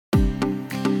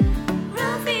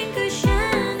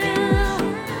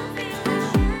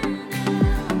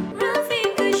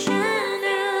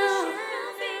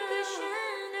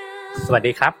สวัส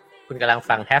ดีครับคุณกำลัง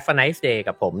ฟัง Have a nice day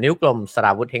กับผมนิ้วกลมสร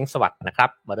าวุธเฮงสวัสดิ์นะครับ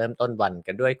มาเริ่มต้นวัน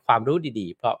กันด้วยความรู้ดี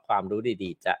ๆเพราะความรู้ดี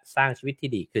ๆจะสร้างชีวิตที่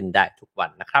ดีขึ้นได้ทุกวัน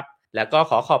นะครับแล้วก็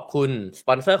ขอขอบคุณสป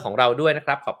อนเซอร์ของเราด้วยนะค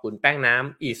รับขอบคุณแป้งน้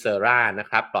ำ Ecera นะ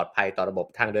ครับปลอดภัยต่อระบบ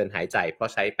ทางเดินหายใจเพรา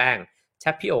ะใช้แป้งแช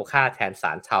ปพิโอคาแทนส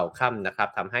ารเทาค่ำนะครับ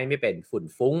ทำให้ไม่เป็นฝุ่น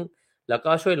ฟุ้งแล้ว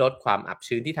ก็ช่วยลดความอับ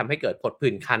ชื้นที่ทำให้เกิดผด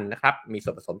ผื่นคันนะครับมีส่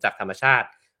วนผสมจากธรรมชาติ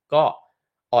ก็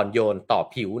อ่อนโยนต่อ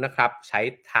ผิวนะครับใช้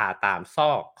ทาตามซ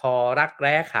อกคอรักแ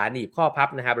ร้ขาหนีบข้อพับ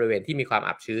นะครับบริเวณที่มีความ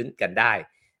อับชื้นกันได้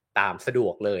ตามสะดว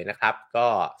กเลยนะครับก็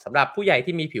สำหรับผู้ใหญ่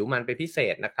ที่มีผิวมันเป็นพิเศ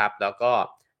ษนะครับแล้วก็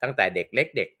ตั้งแต่เด็กเล็ก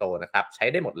เด็กโตนะครับใช้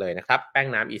ได้หมดเลยนะครับแป้ง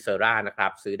น้ำอีเซรานะครั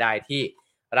บซื้อได้ที่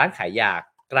ร้านขายยา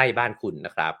ใกล้บ้านคุณน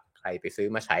ะครับใครไปซื้อ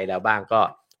มาใช้แล้วบ้างก็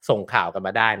ส่งข่าวกันม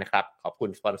าได้นะครับขอบคุณ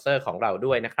สปอนเซอร์ของเรา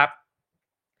ด้วยนะครับ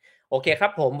โอเคครั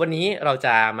บผมวันนี้เราจ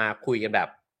ะมาคุยกันแบบ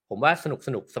ผมว่าส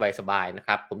นุกสบายๆนะค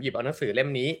รับผมหยิบเอาหนังสือเล่ม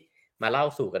นี้มาเล่า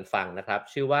สู่กันฟังนะครับ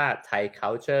ชื่อว่า Thai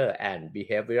Culture and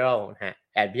Behavioral นะฮะ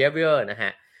and Behavior นะฮ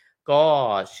ะก็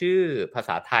ชื่อภาษ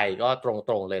าไทยก็ต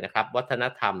รงๆเลยนะครับวัฒน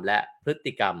ธรรมและพฤ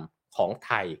ติกรรมของไ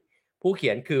ทยผู้เขี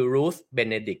ยนคือ Ruth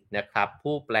Benedict นะครับ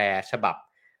ผู้แปลฉบับ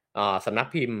สำนัก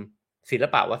พิมพ์ศิล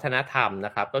ปวัฒนธรรมน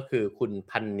ะครับก็คือคุณ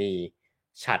พันนี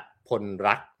ฉัตรพล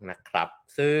รักนะครับ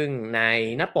ซึ่งใน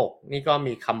หน้าปกนี่ก็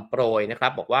มีคำโปรยนะครั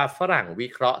บบอกว่าฝรั่งวิ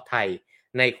เคราะห์ไทย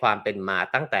ในความเป็นมา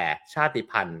ตั้งแต่ชาติ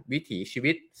พันธุ์วิถีชี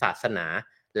วิตศาสนา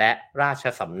และราช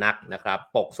สำนักนะครับ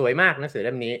ปกสวยมากหนังสือเ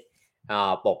ล่มนี้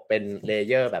ปกเป็นเล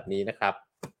เยอร์แบบนี้นะครับ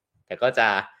แต่ก็จะ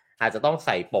อาจจะต้องใ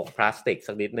ส่ปกพลาสติก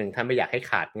สักนิดนึงถ้าไม่อยากให้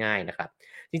ขาดง่ายนะครับ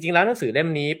จริงๆแล้วหนังสือเล่ม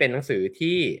นี้เป็นหนังสือ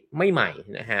ที่ไม่ใหม่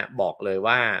นะฮะบอกเลย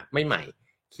ว่าไม่ใหม่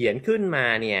เขียนขึ้นมา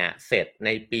เนี่ยเสร็จใน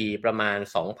ปีประมาณ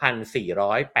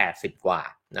2480กว่า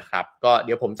นะครับก็เ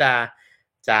ดี๋ยวผมจ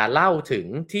ะเล่าถึง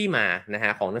ที่มานะฮ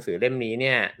ะของหนังสือเล่มนี้เ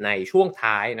นี่ยในช่วง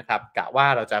ท้ายนะครับกะว่า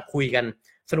เราจะคุยกัน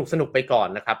สนุกไปก่อน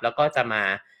นะครับแล้วก็จะมา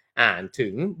อ่านถึ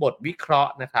งบทวิเคราะ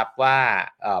ห์นะครับว่า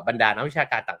บรรดานักวิชา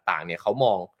การต่างๆเนี่ยเขาม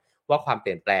องว่าความเป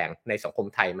ลี่ยนแปลงในสังคม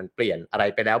ไทยมันเปลี่ยนอะไร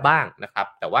ไปแล้วบ้างนะครับ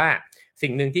แต่ว่าสิ่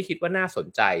งหนึ่งที่คิดว่าน่าสน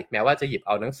ใจแม้ว่าจะหยิบเ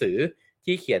อาหนังสือ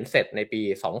ที่เขียนเสร็จในปี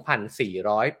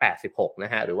2486น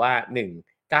ะฮะหรือว่า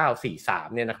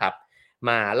1943เนี่ยนะครับ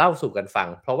มาเล่าสู่กันฟัง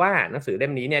เพราะว่าหนังสือเล่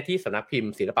มนี้เนี่ยที่สำนักพิม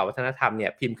พ์ศิลปวัฒนธรรมเนี่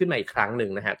ยพิมพ์ขึ้นมาอีกครั้งหนึ่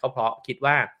งนะฮะก็เพราะคิด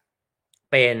ว่า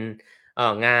เป็น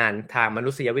งานทางม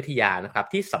นุษยวิทยานะครับ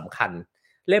ที่สำคัญ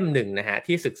เล่มหนึ่งนะฮะ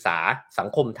ที่ศึกษาสัง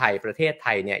คมไทยประเทศไท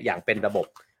ยเนี่ยอย่างเป็นระบบ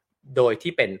โดย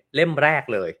ที่เป็นเล่มแรก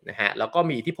เลยนะฮะแล้วก็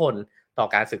มีอิทธิพลต่อ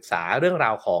การศึกษาเรื่องร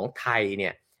าวของไทยเนี่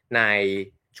ยใน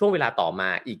ช่วงเวลาต่อมา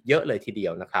อีกเยอะเลยทีเดีย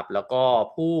วนะครับแล้วก็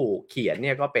ผู้เขียนเ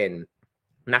นี่ยก็เป็น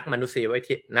นักมนุษ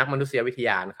ยวิทย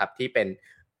านะครับที่เป็น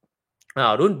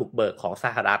รุ่นบุกเบิกของส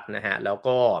หรัฐนะฮะแล้ว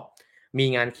ก็มี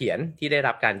งานเขียนที่ได้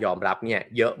รับการยอมรับเนี่ย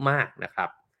เยอะมากนะครับ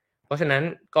เพราะฉะนั้น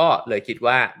ก็เลยคิด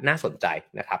ว่าน่าสนใจ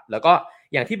นะครับแล้วก็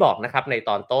อย่างที่บอกนะครับใน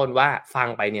ตอนต้นว่าฟัง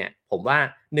ไปเนี่ยผมว่า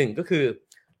1ก็คือ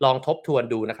ลองทบทวน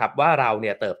ดูนะครับว่าเราเ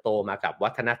นี่ยเติบโตมากับวั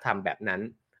ฒนธรรมแบบนั้น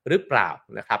หรือเปล่า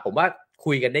นะครับผมว่า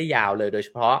คุยกันได้ยาวเลยโดยเฉ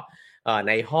พาะใ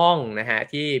นห้องนะฮะ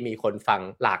ที่มีคนฟัง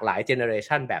หลากหลายเจเนอเร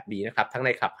ชันแบบนี้นะครับทั้งใน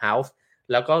Clubhouse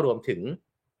แล้วก็รวมถึง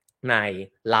ใน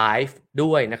ไลฟ์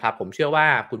ด้วยนะครับผมเชื่อว่า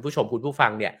คุณผู้ชมคุณผู้ฟั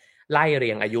งเนี่ยไล่เรี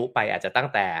ยงอายุไปอาจจะตั้ง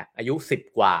แต่อายุ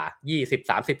10กว่า20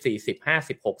 30 40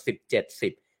 50 60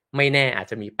 70ไม่แน่อาจ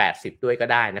จะมี80ด้วยก็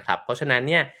ได้นะครับเพราะฉะนั้น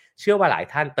เนี่ยเชื่อว่าหลาย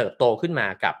ท่านเติบโตขึ้นมา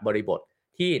กับบริบท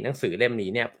ที่หนังสือเล่มนี้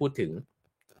เนี่ยพูดถึง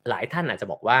หลายท่านอาจจะ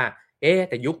บอกว่า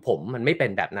แต่ยุคผมมันไม่เป็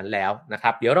นแบบนั้นแล้วนะค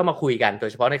รับเดี๋ยวเรามาคุยกันโด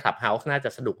ยเฉพาะใน Clubhouse น่าจะ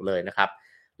สนุกเลยนะครับ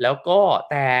แล้วก็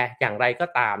แต่อย่างไรก็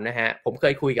ตามนะฮะผมเค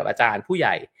ยคุยกับอาจารย์ผู้ให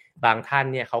ญ่บางท่าน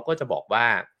เนี่ยเขาก็จะบอกว่า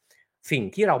สิ่ง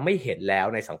ที่เราไม่เห็นแล้ว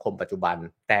ในสังคมปัจจุบัน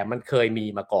แต่มันเคยมี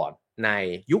มาก่อนใน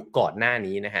ยุคก่อนหน้า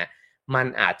นี้นะฮะมัน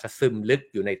อาจจะซึมลึก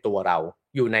อยู่ในตัวเรา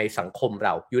อยู่ในสังคมเร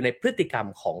าอยู่ในพฤติกรรม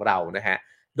ของเรานะฮะ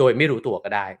โดยไม่รู้ตัวก็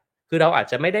ได้คือเราอาจ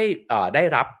จะไม่ได้ได้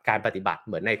รับการปฏิบัติเ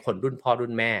หมือนในคนรุ่นพ่อ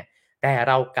รุ่นแม่แต่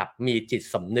เรากลับมีจิต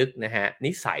สำนึกนะฮะ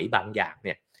นิสัยบางอย่างเ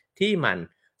นี่ยที่มัน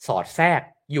สอดแทรก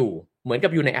อยู่เหมือนกั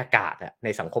บอยู่ในอากาศใน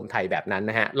สังคมไทยแบบนั้น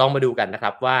นะฮะลองมาดูกันนะค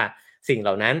รับว่าสิ่งเห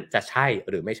ล่านั้นจะใช่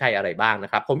หรือไม่ใช่อะไรบ้างน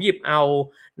ะครับผมหยิบเอา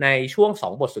ในช่วง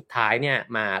2บทสุดท้ายเนี่ย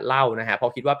มาเล่านะฮะเพรา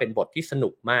ะคิดว่าเป็นบทที่สนุ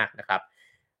กมากนะครับ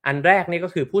อันแรกนี่ก็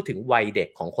คือพูดถึงวัยเด็ก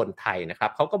ของคนไทยนะครั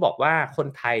บเขาก็บอกว่าคน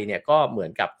ไทยเนี่ยก็เหมือ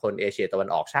นกับคนเอเชียตะวัน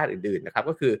ออกชาติอื่นๆนะครับ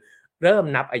ก็คือเริ่ม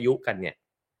นับอายุกันเนี่ย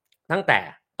ตั้งแต่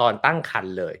ตอนตั้งครร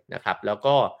ภ์เลยนะครับแล้ว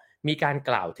ก็มีการ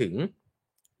กล่าวถึง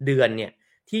เดือนเนี่ย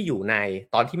ที่อยู่ใน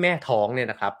ตอนที่แม่ท้องเนี่ย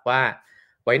นะครับว่า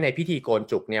ไว้ในพิธีโกน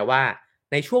จุกเนี่ยว่า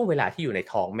ในช่วงเวลาที่อยู่ใน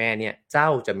ท้องแม่เนี่ยเจ้า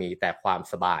จะมีแต่ความ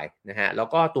สบายนะฮะแล้ว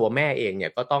ก็ตัวแม่เองเนี่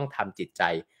ยก็ต้องทำจิตใจ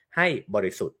ให้บ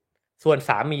ริสุทธิ์ส่วนส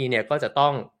ามีเนี่ยก็จะต้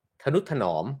องทนุถน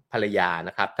อมภรรยาน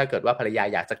ะครับถ้าเกิดว่าภรรยา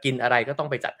อยากจะกินอะไรก็ต้อง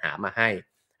ไปจัดหามาให้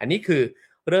อันนี้คือ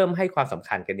เริ่มให้ความสำ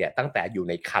คัญกันเนี่ยตั้งแต่อยู่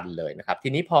ในครรภ์เลยนะครับที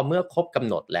นี้พอเมื่อครบกำ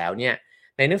หนดแล้วเนี่ย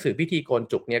ในหนังสือพิธีโกน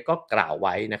จุกเนี่ยก็กล่าวไ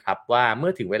ว้นะครับว่าเมื่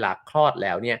อถึงเวลาคลอดแ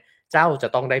ล้วเนี่ยเจ้าจะ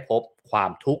ต้องได้พบควา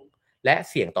มทุกข์และ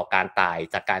เสี่ยงต่อการตาย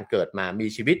จากการเกิดมามี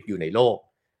ชีวิตอยู่ในโลก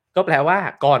ก็แปลว่า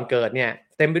ก่อนเกิดเนี่ย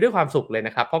เต็มไปด้วยความสุขเลยน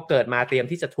ะครับพอเกิดมาเตรียม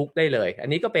ที่จะทุกข์ได้เลยอัน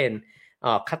นี้ก็เป็น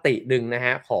คติหนึ่งนะฮ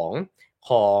ะขอ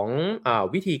ง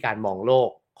วิธีการมองโลก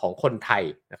ของคนไทย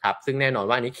นะครับซึ่งแน่นอน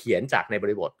ว่าอันนี้เขียนจากในบ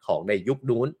ริบทของในยุค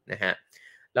นู้นนะฮะ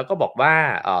แล้วก็บอกว่า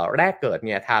แรกเกิดเ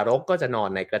นี่ยทารกก็จะนอน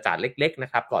ในกระจาดเล็กๆนะ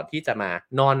ครับก่อนที่จะมา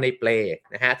นอนในเปล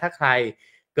นะฮะถ้าใคร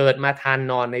เกิดมาทัน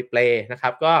นอนในเปลนะครั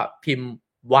บก็พิมพ์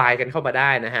วายกันเข้ามาได้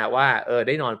นะฮะว่าไ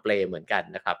ด้นอนเปลเหมือนกัน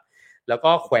นะครับแล้ว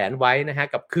ก็แขวนไว้นะฮะ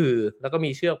กับคือแล้วก็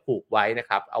มีเชือกผูกไว้นะ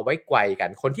ครับเอาไว้ไกวกัน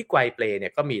คนที่ไกวเปลเนี่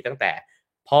ยก็มีตั้งแต่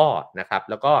พ่อนะครับ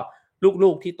แล้วก็ลู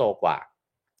กๆที่โตกว่า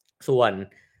ส่วน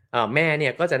แม่เนี่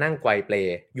ยก็จะนั่งไกวเปล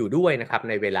อยู่ด้วยนะครับ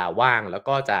ในเวลาว่างแล้ว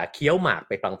ก็จะเคี้ยวหมากไ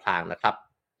ปพลางๆนะครับ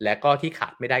และก็ที่ขา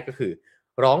ดไม่ได้ก็คือ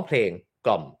ร้องเพลงก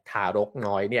ล่อมทารก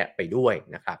น้อยเนี่ยไปด้วย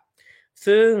นะครับ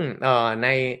ซึ่ง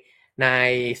ใน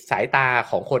สายตา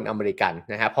ของคนอเมริกัน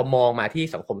นะครับพอมองมาที่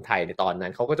สังคมไทยในตอนนั้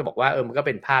นเขาก็จะบอกว่ามันก็เ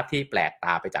ป็นภาพที่แปลกต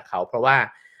าไปจากเขาเพราะว่า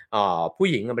ผู้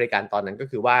หญิงอเมริกันตอนนั้นก็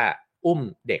คือว่าอุ้ม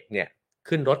เด็กเนี่ย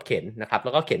ขึ้นรถเข็นนะครับแ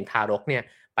ล้วก็เข็นทารกเนี่ย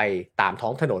ไปตามท้อ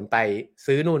งถนนไป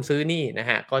ซื้อนู่นซื้อนี่นะ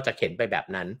ฮะก็จะเข็นไปแบบ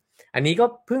นั้นอันนี้ก็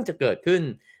เพิ่งจะเกิดขึ้น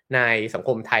ในสังค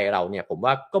มไทยเราเนี่ยผม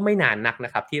ว่าก็ไม่นานนักน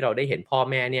ะครับที่เราได้เห็นพ่อ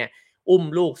แม่เนี่ยอุ้ม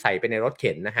ลูกใส่ไปในรถเ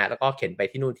ข็นนะฮะแล้วก็เข็นไป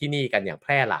ที่นู่นที่นี่กันอย่างแพ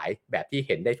ร่หลายแบบที่เ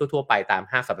ห็นได้ทั่วๆไปตาม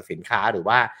ห้างสรรพสินค้าหรือ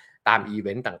ว่าตามอีเว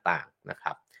นต์ต่างๆนะค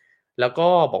รับแล้วก็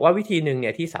บอกว่าวิธีหนึ่งเ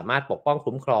นี่ยที่สามารถปกป้อง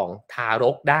คุ้มครองทาร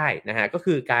กได้นะฮะก็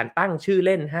คือการตั้งชื่อเ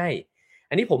ล่นให้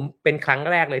อันนี้ผมเป็นครั้ง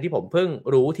แรกเลยที่ผมเพิ่ง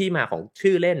รู้ที่มาของ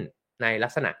ชื่อเล่นในลั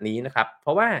กษณะนี้นะครับเพร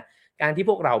าะว่าการที่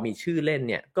พวกเรามีชื่อเล่น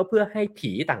เนี่ยก็เพื่อให้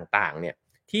ผีต่างๆเนี่ย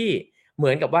ที่เหมื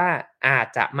อนกับว่าอาจ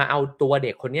จะมาเอาตัวเ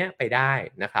ด็กคนนี้ไปได้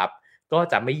นะครับก็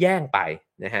จะไม่แย่งไป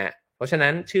นะฮะเพราะฉะนั้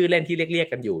นชื่อเล่นที่เรียก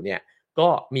ๆกันอยู่เนี่ยก็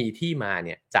มีที่มาเ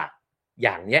นี่ยจากอ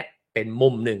ย่างเนี้ยเป็นมุ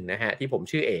มหนึ่งนะฮะที่ผม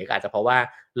ชื่อเอกอาจจะเพราะว่า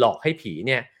หลอกให้ผีเ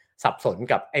นี่ยสับสน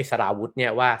กับไอ้สราวุธเนี่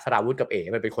ยว่าสราวุธกับเอ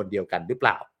มันเป็นคนเดียวกันหรือเป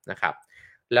ล่านะครับ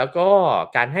แล้วก็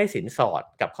การให้สินสอด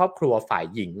กับครอบครัวฝ่าย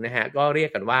หญิงนะฮะก็เรียก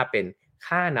กันว่าเป็น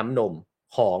ค่าน้ำนม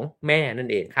ของแม่นั่น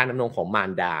เองค่าน้ำนมของมา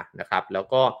รดานะครับแล้ว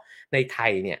ก็ในไท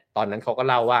ยเนี่ยตอนนั้นเขาก็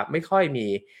เล่าว่าไม่ค่อยมี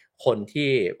คนที่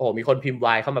มีคนพิมพ์ว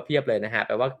ายเข้ามาเพียบเลยนะฮะแ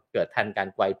ปลว่าเกิดทันการ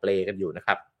ไกวเปลกันอยู่นะค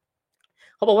รับ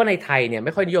เขาบอกว่าในไทยเนี่ยไ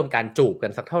ม่ค่อยนิยมการจูบกั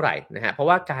นสักเท่าไหร่นะฮะเพราะ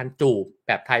ว่าการจูบแ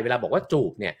บบไทยเวลาบอกว่าจู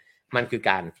บเนี่ยมันคือ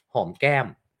การหอมแก้ม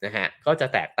นะฮะก็จะ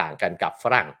แตกต่างกันกับฝ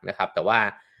รั่งนะครับแต่ว่า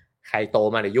ใครโต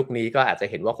มาในยุคนี้ก็อาจจะ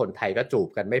เห็นว่าคนไทยก็จูบ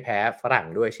กันไม่แพ้ฝรั่ง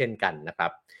ด้วยเช่นกันนะครั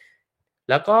บ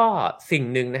แล้วก็สิ่ง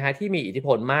หนึ่งนะฮะที่มีอิทธิพ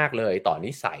ลมากเลยต่อ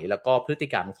นิสัยแล้วก็พฤติ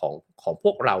กรรมของพ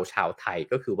วกเราชาวไทย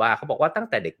ก็คือว่าเขาบอกว่าตั้ง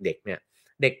แต่เด็กๆเนี่ย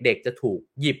เด็กๆจะถูก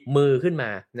หยิบมือขึ้นม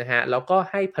านะฮะแล้วก็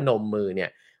ให้พนมมือเนี่ย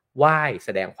ไหว้แส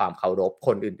ดงความเคารพค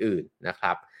นอื่นๆนะค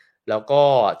รับแล้วก็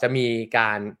จะมีก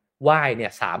ารไหว้เนี่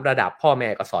ย3ระดับพ่อแม่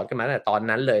ก็สอนกันมาตั้งแต่ตอน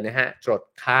นั้นเลยนะฮะจรด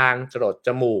คางจรดจ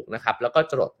มูกนะครับแล้วก็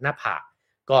จรดหน้าผาก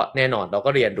ก็แน่นอนเราก็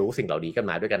เรียนรู้สิ่งเหล่านี้กัน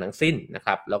มาด้วยกันทั้งสิ้นนะค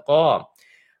รับแล้วก็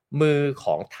มือข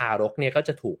องทารกเนี่ยก็จ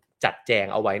ะถูกจัดแจง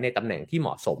เอาไว้ในตำแหน่งที่เหม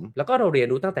าะสมแล้วก็เราเรียน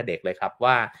รู้ตั้งแต่เด็กเลยครับ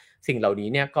ว่าสิ่งเหล่านี้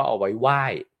เนี่ยก็เอาไว้ไหว้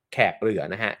แขกเรือ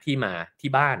นะฮะที่มาที่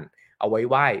บ้านเอาไว้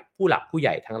ไหว้ผู้หลักผู้ให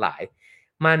ญ่ทั้งหลาย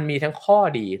มันมีทั้งข้อ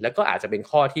ดีแล้วก็อาจจะเป็น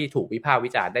ข้อที่ถูกวิพากษ์วิ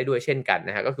จารณ์ได้ด้วยเช่นกันน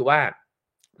ะฮะก็คือว่า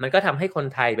มันก็ทำให้คน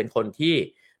ไทยเป็นคนที่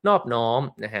นอบน้อม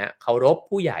นะฮะเคารพ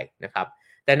ผู้ใหญ่นะครับ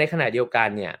แต่ในขณะเดียวกัน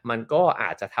เนี่ยมันก็อ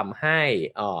าจจะทำให้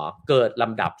เกิดล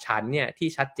ำดับชั้นเนี่ยที่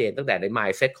ชัดเจนตั้งแต่ใน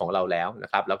mindset ของเราแล้วนะ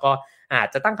ครับแล้วก็อาจ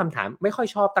จะตั้งคำถามไม่ค่อย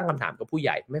ชอบตั้งคำถามกับผู้ให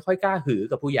ญ่ไม่ค่อยกล้าหือ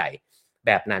กับผู้ใหญ่แ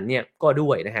บบนั้นเนี่ยก็ด้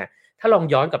วยนะฮะถ้าลอง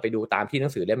ย้อนกลับไปดูตามที่หนั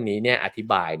งสือเล่มนี้เนี่ยอธิ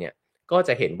บายเนี่ยก็จ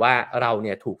ะเห็นว่าเราเ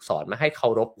นี่ยถูกสอนมาให้เคา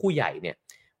รพผู้ใหญ่เนี่ย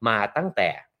มาตั้งแต่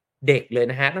เด็กเลย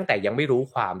นะฮะตั้งแต่ยังไม่รู้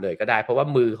ความเลยก็ได้เพราะว่า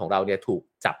มือของเราเนี่ยถูก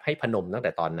จับให้พนมตั้งแ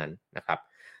ต่ตอนนั้นนะครับ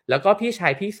แล้วก็พี่ชา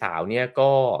ยพี่สาวเนี่ย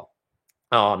ก็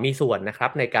มีส่วนนะครั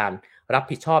บในการรับ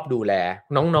ผิดชอบดูแล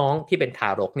น้องๆที่เป็นทา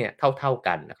รกเนี่ยเท่าๆ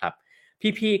กันนะครับ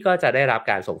พี่ๆก็จะได้รับ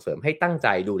การส่งเสริมให้ตั้งใจ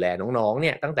ดูแลน้องๆเ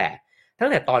นี่ยตั้งแต่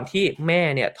ตอนที่แม่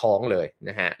เนี่ยท้องเลย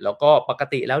นะฮะแล้วก็ปก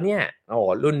ติแล้วเนี่ย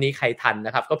รุ่นนี้ใครทันน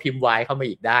ะครับก็พิมพ์ไว้เข้ามา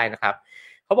อีกได้นะครับ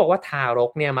เขาบอกว่าทาร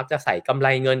กเนี่ยมักจะใส่กำไร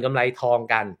เงินกำไรทอง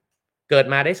กันเกิด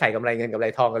มาได้ใส่กำไรเงินกำไร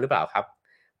ทองกันหรือเปล่าครับ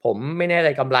ผมไม่แน่ใจ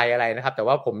กำไรอะไรนะครับแต่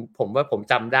ว่าผมว่าผม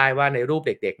จำได้ว่าในรูปเ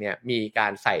ด็กๆเนี่ยมีกา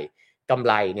รใส่กำ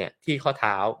ไรเนี่ยที่ข้อเ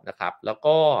ท้านะครับแล้ว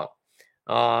ก็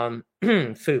เอ่อ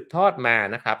สืบทอดมา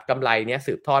นะครับกำไรเนี่ย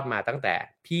สืบทอดมาตั้งแต่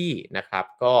พี่นะครับ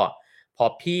ก็พอ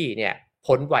พี่เนี่ย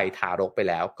พ้นวัยทารกไป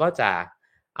แล้วก็จะ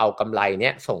เอากำไรเนี่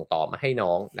ยส่งต่อมาให้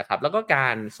น้องนะครับแล้วก็กา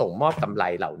รส่งมอบกำไร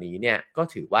เหล่านี้เนี่ยก็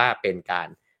ถือว่าเป็นการ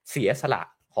เสียสละ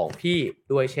ของพี่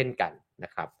ด้วยเช่นกันน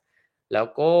ะครับแล้ว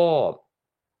ก็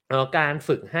การ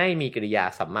ฝึกให้มีกริยา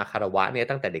สัมมาคารวะเนี่ย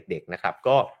ตั้งแต่เด็กๆนะครับ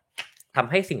ก็ทำ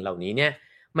ให้สิ่งเหล่านี้เนี่ย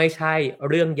ไม่ใช่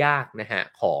เรื่องยากนะฮะ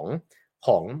ข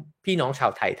องพี่น้องชา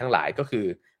วไทยทั้งหลายก็คือ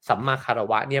สัมมาคาร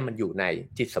วะเนี่ยมันอยู่ใน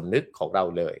จิตสำนึกของเรา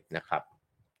เลยนะครับ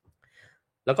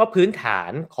แล้วก็พื้นฐา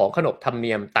นของขนบธรรมเ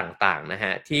นียมต่างๆนะฮ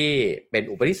ะที่เป็น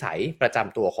อุปนิสัยประจ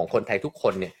ำตัวของคนไทยทุกค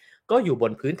นเนี่ยก็อยู่บ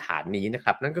นพื้นฐานนี้นะค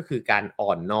รับนั่นก็คือการอ่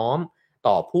อนน้อม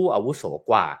ต่อผู้อาวุโส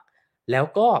กว่าแล้ว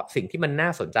ก็สิ่งที่มันน่า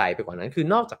สนใจไปกว่านั้นคือ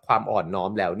นอกจากความอ่อนน้อ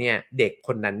มแล้วเนี่ยเด็กค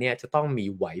นนั้นเนี่ยจะต้องมี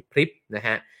ไหวพริบนะฮ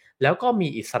ะแล้วก็มี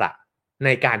อิสระใน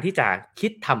การที่จะคิ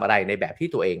ดทำอะไรในแบบที่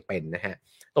ตัวเองเป็นนะฮะ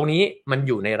ตรงนี้มันอ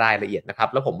ยู่ในรายละเอียดนะครับ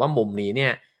แล้วผมว่ามุมนี้เนี่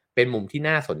ยเป็นมุมที่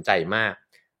น่าสนใจมาก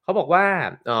เขาบอกว่า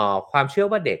ความเชื่อ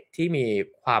ว่าเด็กที่มี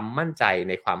ความมั่นใจ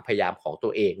ในความพยายามของตั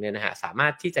วเองเนี่ยนะฮะสามาร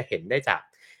ถที่จะเห็นได้จาก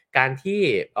การที่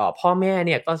พ่อแม่เ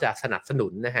นี่ยก็จะสนับสนุ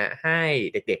นนะฮะให้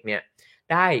เด็กๆเนี่ย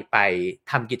ได้ไป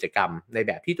ทำกิจกรรมในแ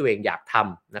บบที่ตัวเองอยากท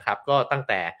ำนะครับก็ตั้ง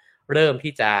แต่เริ่ม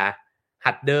ที่จะ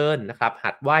หัดเดินนะครับ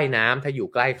หัดว่ายน้ำถ้าอยู่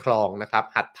ใกล้คลองนะครับ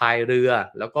หัดพายเรือ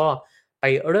แล้วก็ไป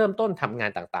เริ่มต้นทำงา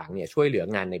นต่างๆเนี่ยช่วยเหลือ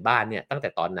งานในบ้านเนี่ยตั้งแต่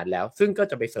ตอนนั้นแล้วซึ่งก็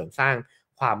จะไปเสริมสร้าง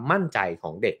ความมั่นใจข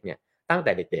องเด็กเนี่ยตั้งแ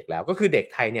ต่เด็กๆแล้วก็คือเด็ก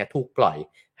ไทยเนี่ยถูกปล่อย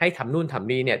ให้ทำนู่นท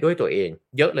ำนี่เนี่ยด้วยตัวเอง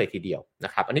เยอะเลยทีเดียวน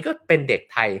ะครับอันนี้ก็เป็นเด็ก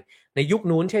ไทยในยุค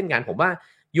นู้นเช่นกันผมว่า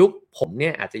ยุคผมเนี่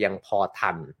ยอาจจะยังพอ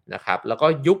ทันนะครับแล้วก็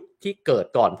ยุคที่เกิด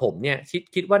ก่อนผมเนี่ย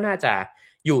คิดว่าน่าจะ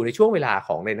อยู่ในช่วงเวลาข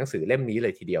องในหนังสือเล่มนี้เล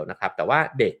ยทีเดียวนะครับแต่ว่า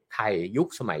เด็กไทยยุค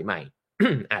สมัยใหม่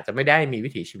อาจจะไม่ได้มีวิ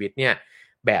ถีชีวิตเนี่ย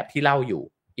แบบที่เล่าอยู่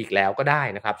อีกแล้วก็ได้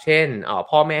นะครับเช่น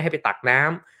พ่อแม่ให้ไปตักน้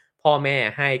ำพ่อแม่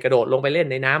ให้กระโดดลงไปเล่น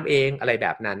ในน้ำเองอะไรแบ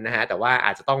บนั้นนะฮะแต่ว่าอ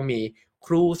าจจะต้องมีค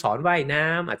รูสอนว่ายน้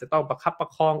ำอาจจะต้องประคับประ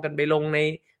คองกันไปลงใน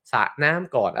สระน้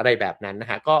ำก่อนอะไรแบบนั้นนะ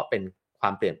ฮะก็เป็นควา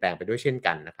มเปลี่ยนแปลงไปด้วยเช่น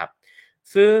กันนะครับ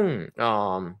ซึ่งเอ่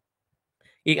อ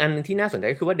อีกอันหนึ่งที่น่าสนใจ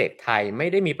ก็คือว่าเด็กไทยไม่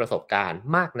ได้มีประสบการณ์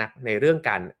มากนักในเรื่อง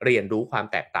การเรียนรู้ความ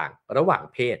แตกต่างระหว่าง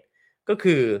เพศ ก็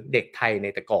คือเด็กไทยใน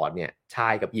แต่ก่อนเนี่ยชา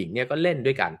ยกับหญิงเนี่ยก็เล่น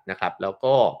ด้วยกันนะครับแล้ว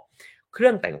ก็เครื่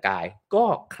องแต่งกายก็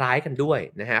คล้ายกันด้วย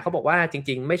นะฮะเขาบอกว่าจ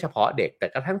ริงๆไม่เฉพาะเด็กแต่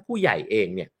กระทั่งผู้ใหญ่เอง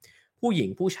เนี่ยผู้หญิง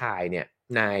ผู้ชายเนี่ย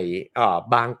ใน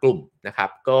บางกลุ่มนะครับ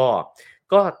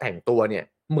ก็แต่งตัวเนี่ย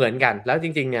เหมือนกันแล้วจ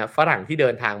ริงๆเนี่ยฝรั่งที่เดิ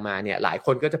นทางมาเนี่ยหลายค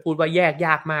นก็จะพูดว่าแยกย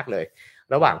ากมากเลย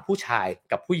ระหว่างผู้ชาย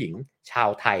กับผู้หญิงชาว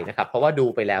ไทยนะครับเพราะว่าดู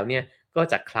ไปแล้วเนี่ยก็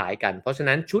จะคล้ายกันเพราะฉะ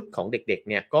นั้นชุดของเด็กๆ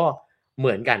เนี่ยก็เห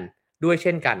มือนกัน ด้วยเ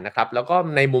ช่นกันนะครับแล้วก็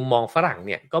ในมุมมองฝรั่งเ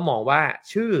นี่ยก็มองว่า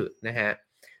ชื่อนะฮะ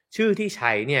ชื่อที่ใ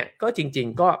ช้เนี่ยก็จริง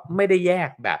ๆก็ไม่ได้แยก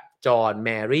แบบจอห์นแม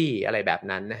รี่อะไรแบบ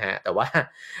นั้นนะฮะแต่ว่า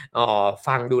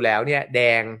ฟังดูแล้วเนี่ยแด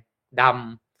งด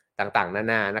ำต่างๆนา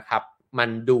นานะครับมัน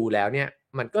ดูแล้วเนี่ย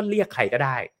มันก็เรียกใครก็ไ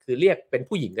ด้คือเรียกเป็น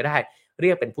ผู้หญิงก็ได้เรี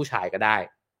ยกเป็นผู้ชายก็ได้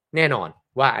แน่นอน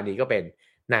ว่าอันนี้ก็เป็น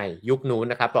ในยุคนู้น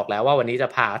นะครับบอกแล้วว่าวันนี้จะ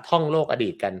พาท่องโลกอดี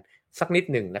ตกัน สักนิด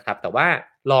หนึ่งนะครับแต่ว่า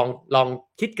ลอง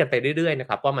คิดกันไปเรื่อยๆนะ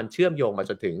ครับว่ามันเชื่อมโยงมา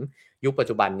จนถึงยุคปัจ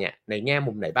จุบันเนี่ยในแง่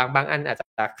มุมไหนบ้างบางอันอาจจะ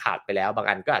ขาดไปแล้วบาง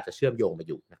อันก็อาจจะเชื่อมโยงมา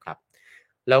อยู่นะครับ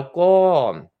แล้วก็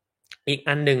อีก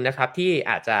อันหนึ่งนะครับที่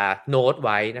อาจจะโน้ตไ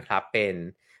ว้นะครับเ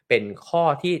ป็นข้อ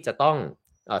ที่จะต้อง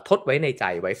ทดไว้ในใจ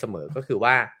ไว้เสมอก็คือ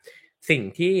ว่าสิ่ง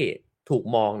ที่ถูก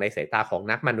มองในสายตาของ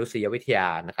นักมนุษยวิทยา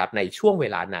นะครับในช่วงเว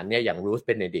ลานั้นเนี่ยอย่างรูธเ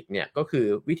บเนดิกต์เนี่ยก็คือ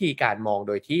วิธีการมองโ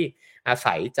ดยที่อา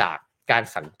ศัยจากการ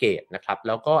สังเกตนะครับแ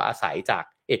ล้วก็อาศัยจาก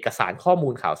เอกสารข้อมู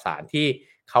ลข่าวสารที่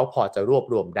เขาพอจะรวบ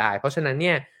รวมได้เพราะฉะนั้นเ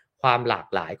นี่ยความหลาก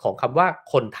หลายของคำว่า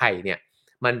คนไทยเนี่ย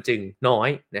มันจึงน้อย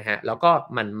นะฮะแล้วก็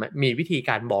มันมีวิธี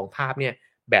การมองภาพเนี่ย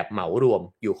แบบเหมารวม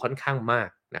อยู่ค่อนข้างมาก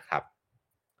นะครับ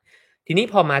ทีนี้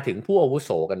พอมาถึงผู้อาวุโส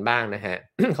กันบ้างนะฮะ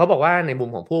เขาบอกว่าในมุม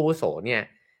ของผู้อาวุโสเนี่ย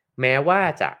แม้ว่า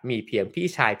จะมีเพียงพี่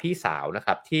ชายพี่สาวนะค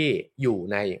รับที่อยู่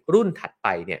ในรุ่นถัดไป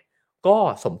เนี่ยก็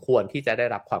สมควรที่จะได้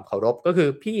รับความเคารพก็คือ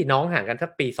พี่น้องห่างกันสั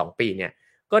กปี2ปีเนี่ย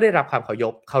ก็ได้รับความเ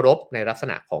คารพในลักษ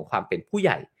ณะของความเป็นผู้ให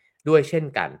ญ่ด้วยเช่น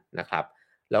กันนะครับ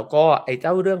แล้วก็ไอ้เจ้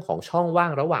าเรื่องของช่องว่า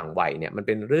งระหว่างวัยเนี่ยมันเ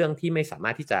ป็นเรื่องที่ไม่สามา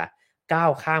รถที่จะก้า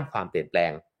วข้ามความเปลี่ยนแปล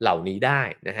งเหล่านี้ได้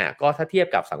นะฮะก็ถ้าเทียบ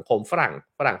กับสังคมฝรั่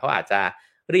งเขาอาจจะ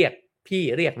เรียกพี่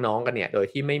เรียกน้องกันเนี่ยโดย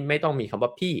ที่ไม่ต้องมีคำว่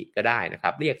าพี่ก็ได้นะครั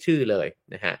บเรียกชื่อเลย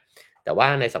นะฮะแต่ว่า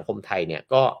ในสังคมไทยเนี่ย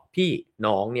ก็พี่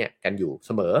น้องเนี่ยกันอยู่เ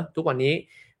สมอทุกวันนี้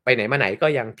ไปไหนมาไหนก็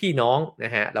ยังพี่น้องน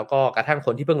ะฮะแล้วก็กระทั่งค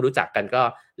นที่เพิ่งรู้จักกันก็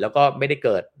แล้วก็ไม่ได้เ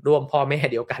กิดร่วมพ่อแม่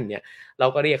เดียวกันเนี่ยเรา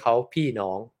ก็เรียกเขาพี่น้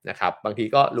องนะครับบางที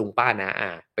ก็ลุงป้าน้าอา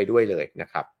ไปด้วยเลยนะ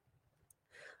ครับ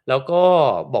แล้วก็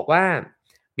บอกว่า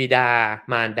บิดา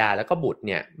มารดาแล้วก็บุตรเ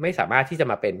นี่ยไม่สามารถที่จะ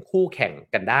มาเป็นคู่แข่ง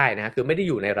กันได้นะฮะคือไม่ได้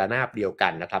อยู่ในระนาบเดียวกั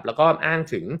นนะครับแล้วก็อ้าง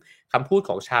ถึงคำพูด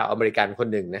ของชาวอเมริกันคน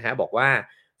หนึ่งนะฮะบอกว่า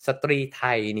สตรีไท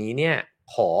ยนี้เนี่ย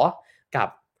ขอกับ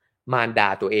มารดา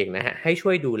ตัวเองนะฮะให้ช่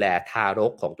วยดูแลทาร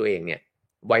กของตัวเองเนี่ย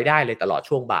ไว้ได้เลยตลอด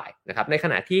ช่วงบ่ายนะครับในข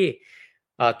ณะที่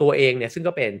ตัวเองเนี่ยซึ่ง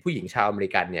ก็เป็นผู้หญิงชาวอเมริ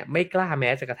กันเนี่ยไม่กล้าแม้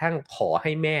จะกระทั่งขอใ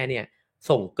ห้แม่เนี่ย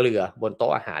ส่งเกลือบนโต๊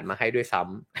ะอาหารมาให้ด้วยซ้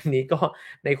ำอันนี้ก็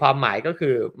ในความหมายก็คื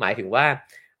อหมายถึงว่า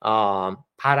เอ่อ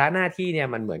ภาระหน้าที่เนี่ย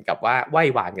มันเหมือนกับว่าไหว้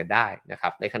วานกันได้นะครั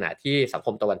บในขณะที่สังค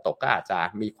มตะวันตกก็อาจจะ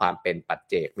มีความเป็นปัจ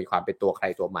เจกมีความเป็นตัวใคร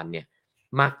ตัวมันเนี่ย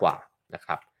มากกว่านะค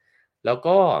รับแล้ว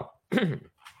ก็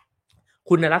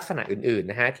คุณลักษณะอื่นๆ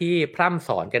นะฮะที่พร่ำส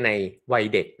อนกันในวัย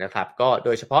เด็กนะครับก็โด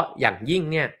ยเฉพาะอย่างยิ่ง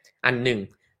เนี่ยอันหนึ่ง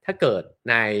ถ้าเกิด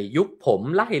ในยุคผม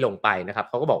ไล่ลงไปนะครับ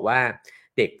เขาก็บอกว่า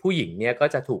เด็กผู้หญิงเนี่ยก็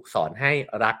จะถูกสอนให้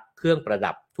รักเครื่องประ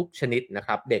ดับทุกชนิดนะค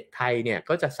รับเด็กไทยเนี่ย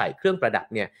ก็จะใส่เครื่องประดับ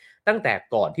เนี่ยตั้งแต่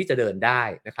ก่อนที่จะเดินได้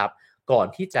นะครับก่อน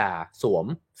ที่จะสวม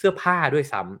เสื้อผ้าด้วย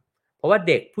ซ้ำเพราะว่า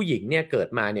เด็กผู้หญิงเนี่ยเกิด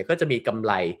มาเนี่ยก็จะมีกำไ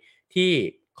ลที่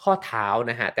ข้อเท้า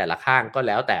นะฮะแต่ละข้างก็แ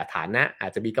ล้วแต่ฐานะอา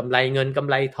จจะมีกำไลเงินกำ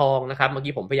ไลทองนะครับเมื่อ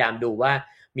กี้ผมพยายามดูว่า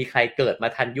มีใครเกิดมา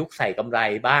ทันยุคใส่กำไล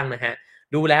บ้างนะฮะ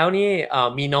ดูแล้วนี่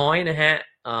มีน้อยนะฮะ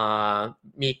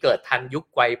มีเกิดทันยุค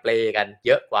ไกวเปลกันเ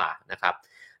ยอะกว่านะครับ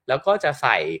แล้วก็จะใ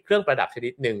ส่เครื่องประดับชนิ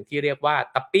ดหนึ่งที่เรียกว่า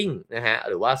ตับปิ้งนะฮะ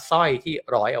หรือว่าสร้อยที่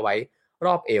ร้อยเอาไว้ร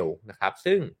อบเอวนะครับ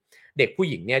ซึ่งเด็กผู้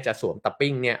หญิงเนี่ยจะสวมตับ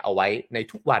ปิ้งเนี่ยเอาไว้ใน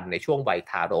ทุกวันในช่วงวัย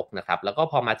ทารกนะครับแล้วก็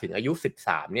พอมาถึงอายุ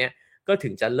13เนี่ยก็ถึ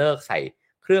งจะเลิกใส่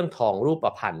เครื่องทองรูป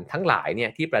พรรณทั้งหลายเนี่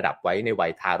ยที่ประดับไว้ในวั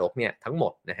ยทารกเนี่ยทั้งหม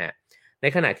ดนะฮะใน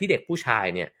ขณะที่เด็กผู้ชาย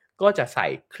เนี่ยก็จะใส่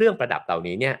เครื่องประดับเหล่า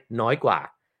นี้เนี่ยน้อยกว่า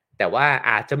แต่ว่า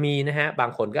อาจจะมีนะฮะบา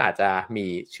งคนก็อาจจะมี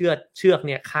เชือกเ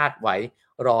นี่ยคาดไว้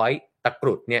ร้อยตะก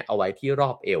รุดเนี่ยเอาไว้ที่รอ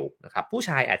บเอวนะครับผู้ช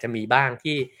ายอาจจะมีบ้าง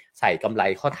ที่ใส่กำไล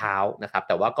ข้อเท้านะครับแ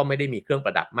ต่ว่าก็ไม่ได้มีเครื่องป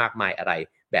ระดับมากมายอะไร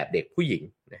แบบเด็กผู้หญิง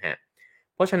นะฮะ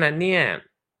เพราะฉะนั้นเนี่ย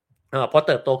พอเ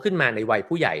ติบโตขึ้นมาในวัย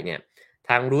ผู้ใหญ่เนี่ย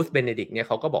ทางรูธเบเนดิกต์เนี่ยเ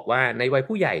ขาก็บอกว่าในวัย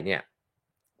ผู้ใหญ่เนี่ย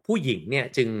ผู้หญิงเนี่ย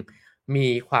จึงมี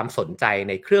ความสนใจ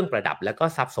ในเครื่องประดับและก็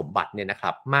ทรัพย์สมบัติเนี่ยนะค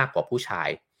รับมากกว่าผู้ชาย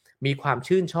มีความ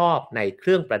ชื่นชอบในเค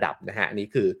รื่องประดับนะฮะอันนี้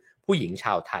คือผู้หญิงช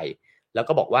าวไทยแล้ว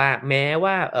ก็บอกว่าแม้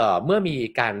ว่าเมื่อมี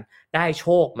การได้โช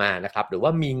คมานะครับหรือว่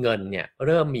ามีเงินเนี่ยเ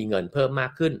ริ่มมีเงินเพิ่มมา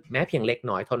กขึ้นแม้เพียงเล็ก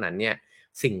น้อยเท่านั้นเนี่ย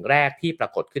สิ่งแรกที่ปรา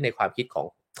กฏขึ้นในความคิดของ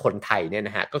คนไทยเนี่ยน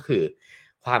ะฮะก็คือ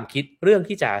ความคิดเรื่อง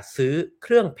ที่จะซื้อเค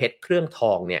รื่องเพชรเครื่องท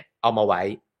องเนี่ยเอามาไว้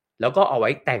แล้วก็เอาไว้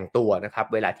แต่งตัวนะครับ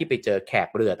เวลาที่ไปเจอแขก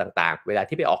เรือต่างๆเวลา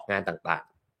ที่ไปออกงานต่าง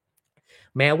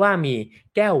ๆแม้ว่ามี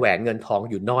แก้วแหวนเงินทอง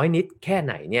อยู่น้อยนิดแค่ไ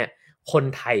หนเนี่ยคน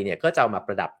ไทยเนี่ยก็จะเอามาป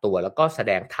ระดับตัวแล้วก็แส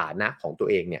ดงฐานะของตัว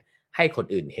เองเนี่ยให้คน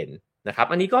อื่นเห็นนะครับ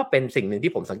อันนี้ก็เป็นสิ่งหนึ่ง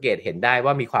ที่ผมสังเกตเห็นได้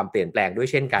ว่ามีความเปลี่ยนแปลงด้วย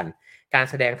เช่นกันการ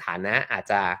แสดงฐานะอาจ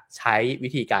จะใช้วิ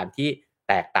ธีการที่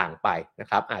แตกต่างไปนะ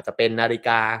ครับอาจจะเป็นนาฬิก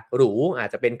าหรูอาจ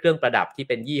จะเป็นเครื่องประดับที่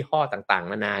เป็นยี่ห้อต่าง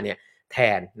ๆนานาเนี่ยแท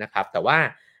นนะครับแต่ว่า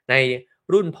ใน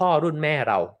รุ่นพ่อรุ่นแม่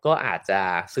เราก็อาจจะ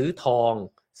ซื้อทอง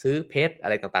ซื้อเพชรอะ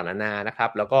ไรต่างๆนานานะครับ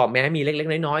แล้วก็แม้มีเล็ก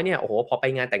ๆน้อยๆเนี่ยโอ้โหพอไป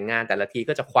งานแต่งงานแต่ละที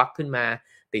ก็จะควักขึ้นมา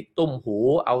ติดตุ้มหู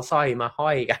เอาสร้อยมาห้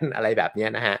อยกันอะไรแบบนี้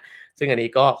นะฮะซึ่งอันนี้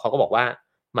ก็เขาก็บอกว่า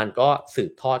มันก็สื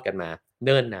บทอดกันมาเ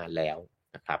นิ่นนานแล้ว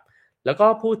นะครับแล้วก็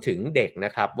พูดถึงเด็กน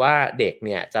ะครับว่าเด็กเ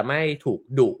นี่ยจะไม่ถูก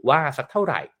ดุว่าสักเท่าไ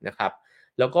หร่นะครับ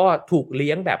แล้วก็ถูกเ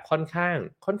ลี้ยงแบบค่อนข้า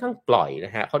งปล่อยน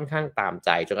ะฮะค่อนข้างตามใจ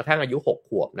จนกระทั่งอายุ6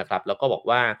ขวบนะครับแล้วก็บอก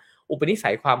ว่าอุปนิ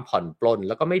สัยความผ่อนปลนแ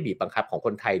ล้วก็ไม่บีบบังคับของค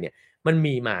นไทยเนี่ยมัน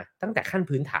มีมาตั้งแต่ขั้น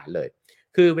พื้นฐานเลย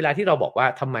คือเวลาที่เราบอกว่า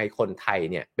ทำไมคนไทย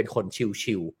เนี่ยเป็นคน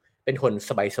ชิลๆเป็นคน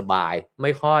สบายๆไ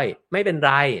ม่เป็นไ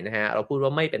รนะฮะเราพูดว่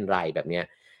าไม่เป็นไรแบบเนี้ย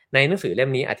ในหนังสือเล่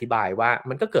มนี้อธิบายว่า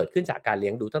มันก็เกิดขึ้นจากการเลี้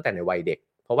ยงดูตั้งแต่ในวัยเด็ก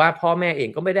เพราะว่าพ่อแม่เอง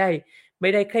ก็ไม่ไ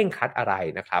ด้เคร่งครัดอะไร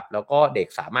นะครับแล้วก็เด็ก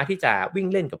สามารถที่จะวิ่ง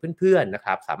เล่นกับเพื่อนๆนะค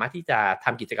รับสามารถที่จะท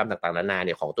ำกิจกรรมต่างๆนานาเ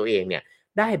นี่ยของตัวเองเนี่ย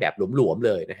ได้แบบหลวมๆเ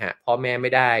ลยนะฮะพ่อแม่ไ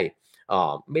ม่ไ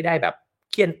ด้แบบ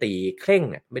เคี่ยนตีเคร่ง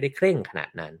เนี่ยไม่ได้เคร่งขนาด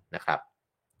นั้นนะครับ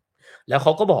แล้วเข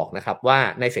าก็บอกนะครับว่า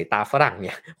ในสายตาฝรั่งเ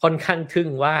นี่ยค่อนข้างทึ่ง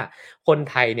ว่าคน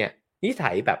ไทยเนี่ยนิ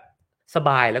สัยแบบสบ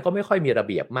ายแล้วก็ไม่ค่อยมีระ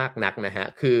เบียบมากนักนะฮะ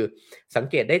คือสัง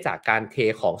เกตได้จากการเท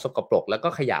ของสกปรกแล้วก็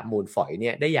ขยะมูลฝอยเ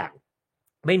นี่ยได้อย่าง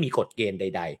ไม่มีกฎเกณฑ์ใ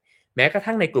ดๆแม้กระ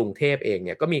ทั่งในกรุงเทพเองเ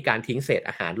นี่ยก็มีการทิ้งเศษ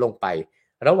อาหารลงไป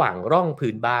ระหว่างร่อง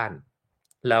พื้นบ้าน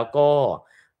แล้วก็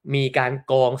มีการ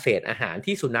กองเศษอาหาร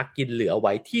ที่สุนัขกินเหลือไ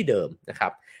ว้ที่เดิมนะครั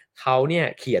บเขาเนี่ย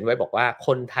เขียนไว้บอกว่าค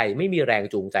นไทยไม่มีแรง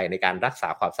จูงใจในการรักษา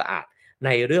ความสะอาดใน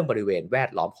เรื่องบริเวณแว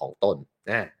ดล้อมของตน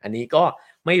อันนี้ก็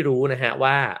ไม่รู้นะฮะ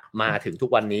ว่ามาถึงทุก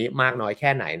วันนี้มากน้อยแค่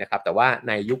ไหนนะครับแต่ว่าใ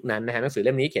นยุคนั้นนะฮะหนังสือเ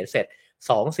ล่มนี้เขียนเสร็จ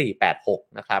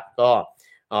2486นะครับก็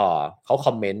เขาค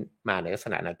อมเมนต์มาในลักษ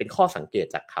ณะนั้นเป็นข้อสังเกต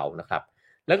จากเขานะครับ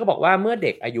แล้วก็บอกว่าเมื่อเ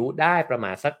ด็กอายุได้ประม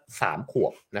าณสัก3ขว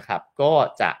บนะครับก็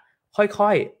จะค่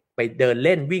อยๆไปเดินเ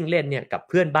ล่นวิ่งเล่นเนี่ยกับ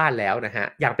เพื่อนบ้านแล้วนะฮะ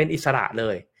อย่างเป็นอิสระเล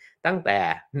ยตั้งแต่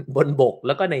บนบกแ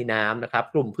ล้วก็ในน้ำนะครับ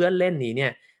กลุ่มเพื่อนเล่นนี้เนี่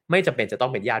ยไม่จำเป็นจะต้อ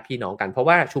งเป็นญาติพี่น้องกันเพราะ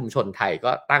ว่าชุมชนไทย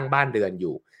ก็ตั้งบ้านเรือนอ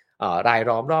ยู่ราย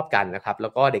ล้อมรอบกันนะครับแล้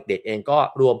วก็เด็กๆเองก็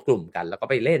รวมกลุ่มกันแล้วก็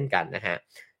ไปเล่นกันนะฮะ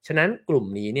ฉะนั้นกลุ่ม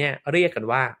นี้เนี่ยเรียกกัน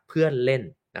ว่าเพื่อนเล่น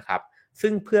นะครับ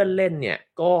ซึ่งเพื่อนเล่นเนี่ย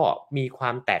ก็มีควา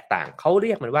มแตกต่างเขาเ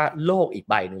รียกมันว่าโลกอีก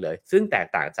ใบหนึ่งเลยซึ่งแตก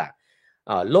ต่างจาก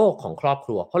โลกของครอบค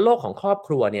รัวเพราะโลกของครอบค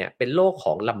รัวเนี่ยเป็นโลกข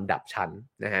องลำดับชั้น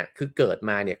นะฮะคือเกิด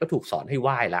มาเนี่ยก็ถูกสอนให้ไห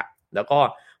ว้แล้วก็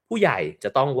ผู้ใหญ่จะ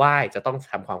ต้องไหว้จะต้อง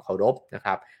ทำความเคารพนะค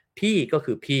รับพี่ก็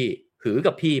คือพี่หือ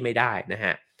กับพี่ไม่ได้นะฮ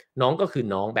ะน้องก็คือ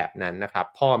น้องแบบนั้นนะครับ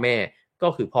พ่อแม่ก็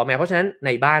คือพ่อแม่เพราะฉะนั้นใน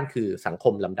บ้านคือสังค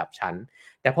มลำดับชั้น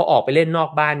แต่พอออกไปเล่นนอก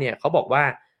บ้านเนี่ยเขาบอกว่า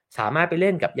สามารถไปเ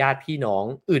ล่นกับญาติพี่น้อง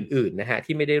อื่นๆนะฮะ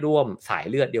ที่ไม่ได้ร่วมสาย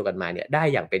เลือดเดียวกันมาเนี่ยได้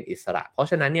อย่างเป็นอิสระเพราะ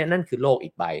ฉะนั้นเนี่ยนั่นคือโลกอี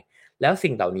กใบแล้ว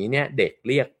สิ่งเหล่านี้เนี่ยเด็ก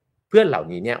เรียกเพื่อนเหล่า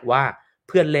นี้เนี่ยว่าเ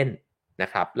พื่อนเล่นนะ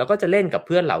ครับแล้วก็จะเล่นกับเ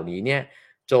พื่อนเหล่านี้เนี่ย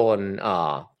จน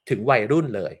ถึงวัยรุ่น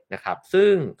เลยนะครับซึ่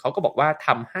งเขาก็บอกว่าท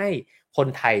ำให้คน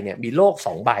ไทยเนี่ยมีโลก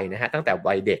2ใบนะฮะตั้งแต่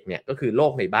วัยเด็กเนี่ยก็คือโล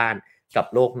กในบ้านกับ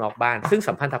โลกนอกบ้านซึ่ง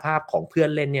สัมพันธภาพของเพื่อน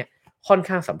เล่นเนี่ยค่อน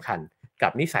ข้างสำคัญกั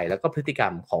บนิสัยแล้วก็พฤติกร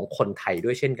รมของคนไทยด้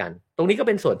วยเช่นกันตรงนี้ก็เ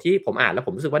ป็นส่วนที่ผมอ่านแล้วผ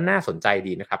มรู้สึกว่าน่าสนใจ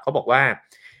ดีนะครับเขาบอกว่า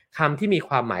คำที่มีค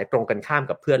วามหมายตรงกันข้าม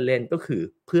กับเพื่อนเล่นก็คือ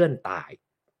เพื่อนตาย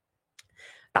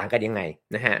ต่างกันยังไง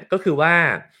นะฮะก็คือว่า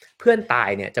เพื่อนตาย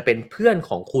เนี่ยจะเป็นเพื่อน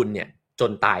ของคุณเนี่ยจ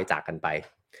นตายจากกันไป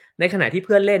ในขณะที่เ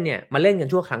พื่อนเล่นเนี่ยมาเล่นกัน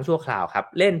ชั่วครั้งชั่วคราวครับ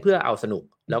เล่นเพื่อเอาสนุก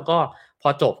แล้วก็พอ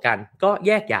จบกันก็แ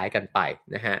ยกย้ายกันไป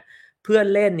นะฮะเพื่อน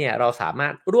เล่นเนี่ยเราสามา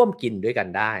รถร่วมกินด้วยกัน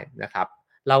ได้นะครับ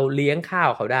เราเลี้ยงข้าว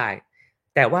เขาได้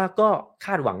แต่ว่าก็ค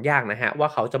าดหวังยากนะฮะว่า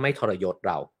เขาจะไม่ทรยศเ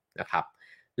รานะครับ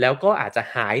แล้วก็อาจจะ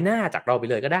หายหน้าจากเราไป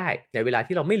เลยก็ได้ในเวลา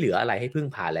ที่เราไม่เหลืออะไรให้พึ่ง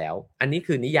พาแล้วอันนี้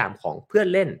คือนิยามของเพื่อน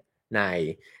เล่นใน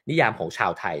นิยามของชา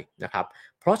วไทยนะครับ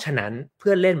เพราะฉะนั้นเ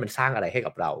พื่อนเล่นมันสร้างอะไรให้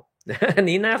กับเราอัน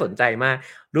นี้น่าสนใจมาก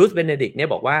รูธเบเนดิกต์เนี่ย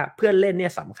บอกว่าเพื่อนเล่นเนี่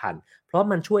ยสำคัญเพราะ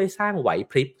มันช่วยสร้างไหว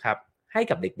พริบครับให้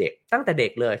กับเด็กๆตั้งแต่เด็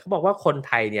กเลยเขาบอกว่าคนไ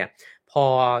ทยเนี่ยพอ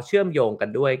เชื่อมโยงกัน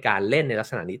ด้วยการเล่นในลัก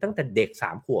ษณะนี้ตั้งแต่เด็ก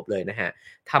3 ขวบเลยนะฮะ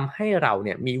ทำให้เราเ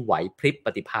นี่ยมีไหวพริบป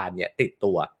ฏิภาณเนี่ยติด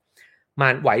ตัวมั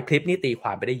นไหวพริบนี่ตีคว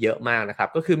ามไปได้เยอะมากนะครับ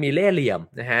ก็คือมีเล่ห์เหลี่ยม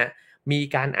นะฮะมี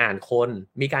การอ่านคน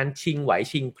มีการชิงไหว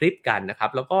ชิงพริบกันนะครั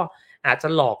บแล้วก็อาจจะ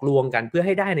หลอกลวงกันเพื่อใ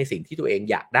ห้ได้ในสิ่งที่ตัวเอง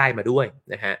อยากได้มาด้วย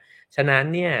นะฮะ ฉะนั้น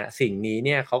เนี่ยสิ่งนี้เ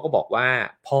นี่ยเขาก็บอกว่า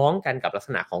พ้องกันกับลักษ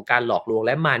ณะของการหลอกลวงแ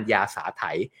ละมารยาสาไถ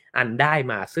อันได้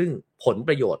มาซึ่งผลป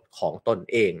ระโยชน์ของตน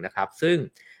เองนะครับซึ่ง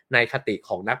ในคติข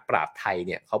องนักปราชญ์ไทยเ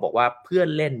นี่ยเขาบอกว่าเพื่อน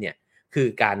เล่นเนี่ยคือ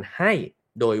การให้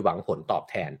โดยหวังผลตอบ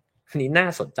แทนอันนี้น่า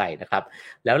สนใจนะครับ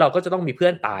แล้วเราก็จะต้องมีเพื่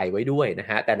อนตายไว้ด้วยนะ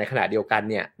ฮะแต่ในขณะเดียวกัน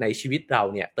เนี่ยในชีวิตเรา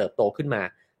เนี่ยเติบโตขึ้นมา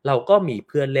เราก็มีเ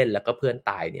พื่อนเล่นแล้วก็เพื่อน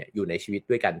ตายเนี่ยอยู่ในชีวิต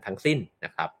ด้วยกันทั้งสิ้นน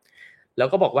ะครับแล้ว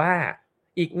ก็บอกว่า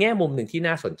อีกแง่มุมหนึ่งที่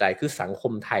น่าสนใจคือสังค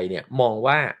มไทยเนี่ยมอง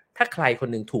ว่าถ้าใครคน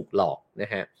หนึ่งถูกหลอกน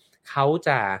ะฮะเขาจ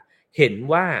ะเห็น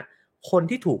ว่าคน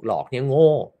ที่ถูกหลอกเนี่ยโ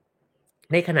ง่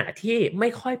ในขณะที่ไม่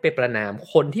ค่อยไปประณาม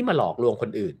คนที่มาหลอกลวงค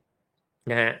นอื่น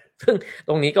นะฮะซึ่งต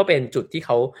รงนี้ก็เป็นจุดที่เข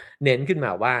าเน้นขึ้นม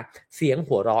าว่าเสียง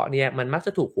หัวเราะเนี่ยมันมักจ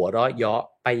ะถูกหัวเราะเยาะ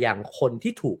ไปยังคน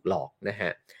ที่ถูกหลอกนะฮ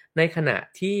ะในขณะ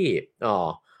ที่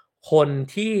คน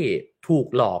ที่ถูก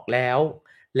หลอกแ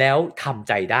ล้วทำใ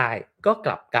จได้ก็ก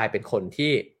ลับกลายเป็นคน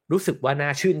ที่รู้สึกว่าน่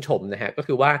าชื่นชมนะฮะก็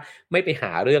คือว่าไม่ไปห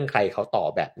าเรื่องใครเขาต่อ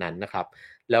แบบนั้นนะครับ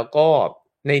แล้วก็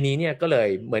ในนี้เนี่ยก็เลย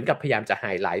เหมือนกับพยายามจะไฮ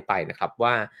ไลท์ไปนะครับ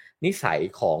ว่านิสัย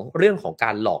ของเรื่องของก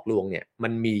ารหลอกลวงเนี่ยมั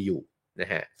นมีอยู่น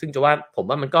ะฮะซึ่งจะว่าผม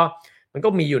ว่ามันก็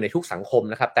มีอยู่ในทุกสังคม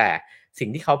นะครับแต่สิ่ง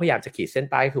ที่เขาพยายามจะขีดเส้น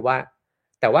ใต้คือว่า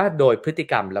แต่ว่าโดยพฤติ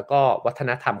กรรมแล้วก็วัฒ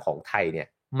นธรรมของไทยเนี่ย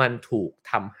มันถูก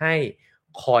ทำให้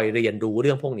คอยเรียนรู้เ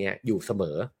รื่องพวกนี้อยู่เสม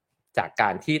อ จากกา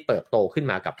รที่เติบโตขึ้น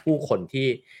มากับผู้คนที่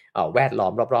แวดล้อ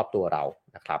มรอบๆตัวเรา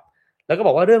นะครับแล้วก็บ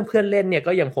อกว่าเรื่องเพื่อนเล่นเนี่ย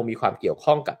ก็ยังคงมีความเกี่ยว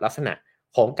ข้องกับลักษณะ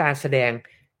ของการแสดง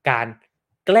การ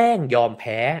แกล้งยอมแ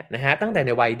พ้นะฮะตั้งแต่ใน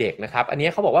วัยเด็กนะครับอันนี้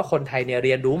เขาบอกว่าคนไทยเนี่ยเ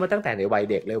รียนรู้มาตั้งแต่ในวัย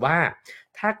เด็กเลยว่า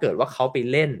ถ้าเกิดว่าเขาไป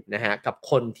เล่นนะฮะกับ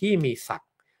คนที่มีศัก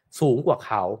ดิ์สูงกว่าเ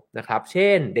ขานะครับเช่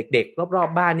นเด็กๆรอบ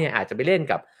ๆบ้านเนี่ยอาจจะไปเล่น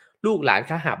กับลูกหลาน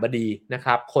ข้าบดีนะค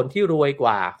รับคนที่รวยก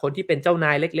ว่าคนที่เป็นเจ้าน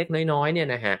ายเล็กๆน้อยๆเนี่ย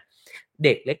นะฮะ เ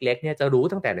ด็กเล็กๆเนี่ยจะรู้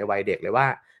ตั้งแต่ในวัยเด็กเลยว่า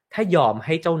ถ้ายอมใ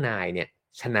ห้เจ้านายเนี่ย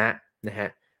ชนะนะฮะ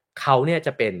เขาเนี่ยจ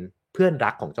ะเป็นเพื่อน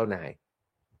รักของเจ้านาย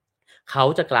เขา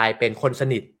จะกลายเป็นคนส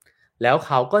นิทแล้วเ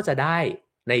ขาก็จะได้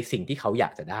ในสิ่งที่เขาอยา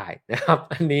กจะได้นะครับ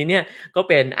อันนี้เนี่ยก็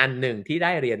เป็นอันหนึ่งที่ไ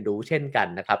ด้เรียนรู้เช่นกัน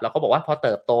นะครับแล้วก็บอกว่าพอเ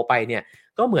ติบโตไปเนี่ย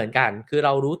ก็เหมือนกันคือเร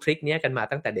ารู้ทริคนี้กันมา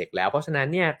ตั้งแต่เด็กแล้วเพราะฉะนั้น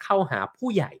เนี่ยเข้าหาผู้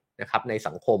ใหญ่นะครับใน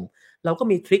สังคมเราก็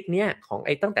มีทริคเนี้ยของไ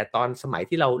อ้ตั้งแต่ตอนสมัย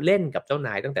ที่เราเล่นกับเจ้าน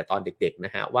ายตั้งแต่ตอนเด็กๆน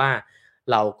ะฮะว่า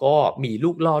เราก็มีลู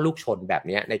กล่อลูกชนแบบ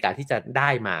นี้ในการที่จะได้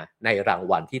มาในราง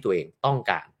วัลที่ตัวเองต้อง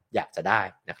การอยากจะได้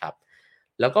นะครับ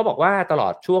แล้วก็บอกว่าตลอ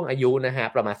ดช่วงอายุนะฮะ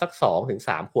ประมาณสัก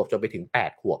2-3ขวบจนไปถึง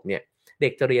8ขวบเนี่ยเด็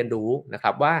กจะเรียนรู้นะค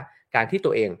รับว่าการที่ตั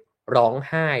วเองร้อง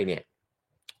ไห้เนี่ย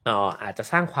อาจจะ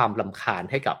สร้างความรำคาญ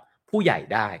ให้กับ ผู้ใหญ่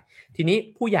ได้ทีนี้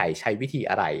ผู้ใหญ่ใช้วิธี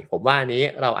อะไรผมว่าอันนี้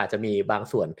เราอาจจะมีบาง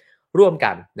ส่วนร่วม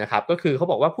กันนะครับก็คือเขา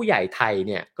บอกว่าผู้ใหญ่ไทยเ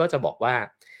นี่ยก็จะบอกว่า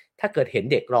ถ้าเกิดเห็น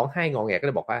เด็กร้องไห้งอแงก็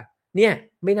จะบอกว่าเนี่ย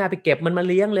ไม่น่าไปเก็บมันมา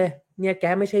เลี้ยงเลยเนี่ยแก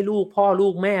ไม่ใช่ลูกพ่อลู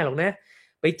กแม่หรอกนะ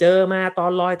ไปเจอมาตอ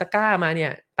นลอยตะกร้ามาเนี่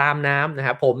ยตามน้ำนะค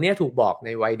รับผมเนี่ยถูกบอกใน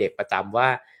วัยเด็กประจำว่า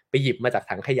ไปหยิบมาจาก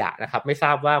ถังขยะนะครับไม่ทร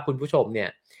าบว่าคุณผู้ชมเนี่ย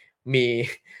มี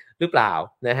หรือเปล่า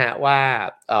นะฮะว่า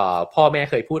พ่อแม่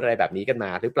เคยพูดอะไรแบบนี้กันมา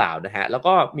หรือเปล่านะฮะแล้ว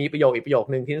ก็มีประโยคอีกประโยค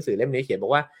นึงที่หนังสือเล่มนี้เขียนบอ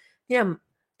กว่าเนี่ย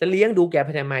จะเลี้ยงดูแก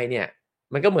ทำไมเนี่ย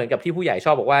มันก็เหมือนกับที่ผู้ใหญ่ช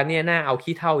อบบอกว่าเนี่ยน่าเอา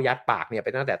ขี้เถ้ายัดปากเนี่ยไป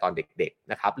ตั้งแต่ตอนเด็ก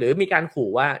ๆนะครับหรือมีการขู่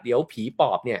ว่าเดี๋ยวผีป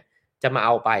อบเนี่ยจะมาเอ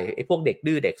าไปไอ้พวกเด็ก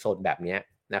ดื้อเด็กซนแบบนี้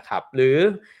นะครับหรือ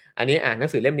อันนี้หนั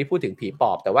งสือเล่มนี้พูดถึงผีป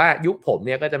อบแต่ว่ายุคผมเ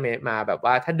นี่ยก็จะมาแบบ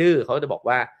ว่าถ้าดื้อเขาจะบอก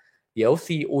ว่าเดี๋ยว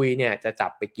ซีอุยเนี่ยจะจั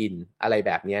บไปกินอะไรแ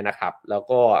บบนี้นะครับแล้ว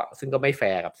ก็ซึ่งก็ไม่แฟ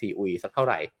ร์กับซีอุยสักเท่าไ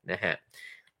หร่นะฮะ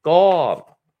ก็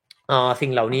สิ่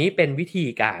งเหล่านี้เป็นวิธี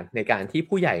การในการที่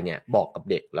ผู้ใหญ่เนี่ยบอกกับ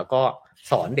เด็กแล้วก็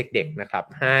สอนเด็กๆนะครับ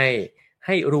ใ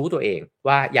ห้รู้ตัวเอง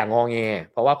ว่าอย่างงอแง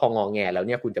เพราะว่าพองอแงแล้วเ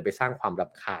นี่ยคุณจะไปสร้างความร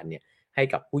ำคาญเนี่ยให้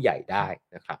กับผู้ใหญ่ได้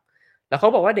นะครับแล้วเขา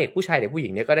บอกว่าเด็กผู้ชายเด็กผู้หญิ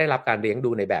งเนี่ยก็ได้รับการเลี้ยงดู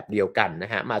ในแบบเดียวกันน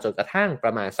ะฮะมาจนกระทั่งปร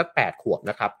ะมาณสัก8 ขวบ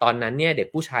นะครับตอนนั้นเนี่ยเด็ก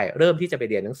ผู้ชายเริ่มที่จะไป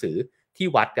เรียนหนังสือที่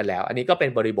วัดกันแล้วอันนี้ก็เป็น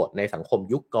บริบทในสังคม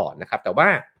ยุคก่อนนะครับแต่ว่า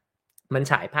มัน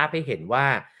ฉายภาพให้เห็นว่า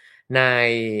ใน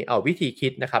วิธีคิ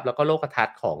ดนะครับแล้วก็โลกทัศ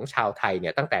น์ของชาวไทยเนี่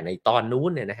ยตั้งแต่ในตอนนู้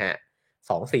นเนี่ยนะฮะ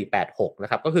2486นะ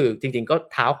ครับก็คือจริงๆก็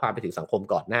เท้าความไปถึงสังคม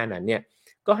ก่อนหน้านั้นเนี่ย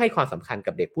ก็ให้ความสำคัญ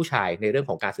กับเด็กผู้ชายในเรื่อง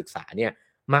ของการศึกษาเนี่ย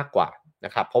มากกว่าน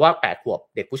ะครับเพราะว่า8 ขวบ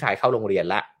เด็กผู้ชายเข้าโรงเรียน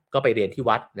ละก็ไปเรียนที่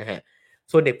วัดนะฮะ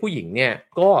ส่วนเด็กผู้หญิงเนี่ย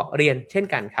ก็เรียนเช่น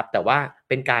กันครับแต่ว่า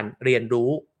เป็นการเรียนรู้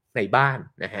ในบ้าน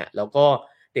นะฮะแล้วก็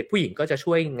เด็กผู้หญิงก็จะ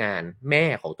ช่วยงานแม่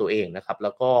ของตัวเองนะครับแ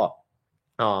ล้วก็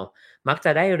มักจ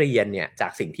ะได้เรียนเนี่ยจา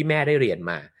กสิ่งที่แม่ได้เรียน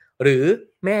มาหรือ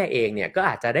แม่เองเนี่ยก็อ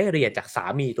าจจะได้เรียนจากสา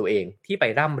มีตัวเองที่ไป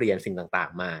ร่ำเรียนสิ่งต่า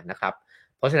งๆมานะครับ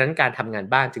เพราะฉะนั้นการทำงาน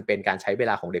บ้านจึงเป็นการใช้เว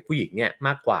ลาของเด็กผู้หญิงเนี่ยม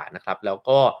ากกว่านะครับแล้ว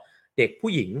ก็เด็ก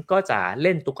ผู้หญิงก็จะเ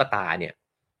ล่นตุ๊กตาเนี่ย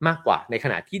มากกว่าในข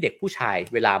ณะที่เด็กผู้ชาย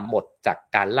เวลาหมดจาก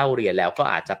การเล่าเรียนแล้วก็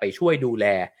อาจจะไปช่วยดูแล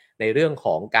ในเรื่องข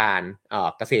องการ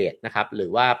เกษตรนะครับหรื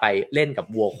อว่าไปเล่นกับ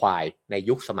วัวควายใน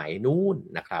ยุคสมัยนู้น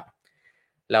นะครับ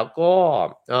แล้วก็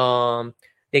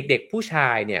เด็กๆผู้ชา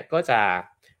ยเนี่ยก็จะ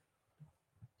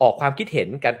ออกความคิดเห็น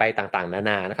กันไปต่างๆนา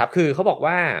นานะครับคือเขาบอก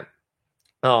ว่า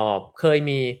เคย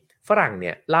มีฝรั่งเ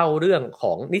นี่ยเล่าเรื่องข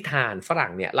องนิทานฝรั่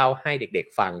งเนี่ยเล่าให้เด็ก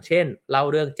ๆฟังเช่นเล่า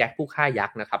เรื่องแจ็คผู้ฆ่ายัก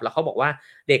ษ์นะครับแล้วเขาบอกว่า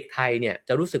เด็กไทยเนี่ยจ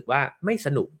ะรู้สึกว่าไม่ส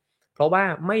นุกเพราะว่า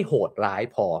ไม่โหดร้าย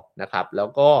พอนะครับแล้ว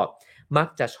ก็มัก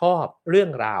จะชอบเรื่อ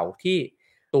งราวที่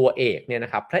ตัวเอกเนี่ยน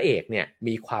ะครับพระเอกเนี่ย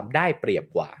มีความได้เปรียบ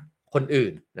กว่าคนอื่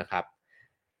นนะครับ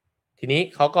ทีนี้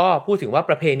เขาก็พูดถึงว่า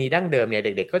ประเพณีดั้งเดิมเนี่ยเ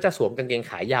ด็กๆก็จะสวมกางเกง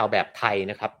ขายาวแบบไทย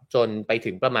นะครับจนไป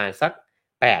ถึงประมาณสัก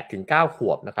8 ถึง 9 ข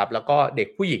วบนะครับแล้วก็เด็ก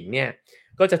ผู้หญิงเนี่ย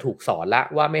ก็จะถูกสอนละ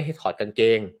ว่าไม่ให้ถอดกางเก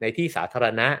งในที่สาธาร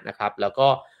ณะนะครับแล้วก็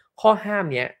ข้อห้าม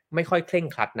เนี้ยไม่ค่อยเคร่ง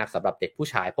ครัดนักสำหรับเด็กผู้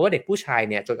ชายเพราะว่าเด็กผู้ชาย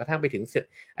เนี่ยจนกระทั่งไปถึง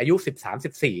อายุ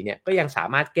13-14เนี่ยก็ยังสา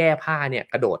มารถแก้ผ้าเนี่ย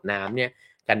กระโดดน้ำเนี่ย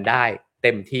กันได้เ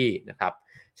ต็มที่นะครับ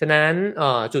ฉะนั้น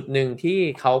จุดหนึ่งที่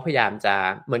เขาพยายามจะ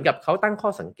เหมือนกับเขาตั้งข้อ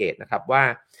สังเกตนะครับว่า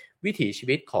วิถีชี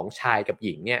วิตของชายกับห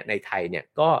ญิงเนี่ยในไทยเนี่ย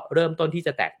ก็เริ่มต้นที่จ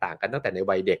ะแตกต่างกันตั้งแต่ใน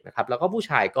วัยเด็กนะครับแล้วก็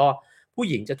ผู้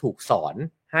หญิงจะถูกสอน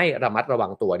ให้ระมัดระวั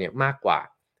งตัวเนี่ยมากกว่า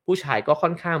ผู้ชายก็ค่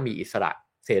อนข้างมีอิสระ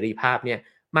เสรีภาพเนี่ย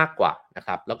มากกว่านะค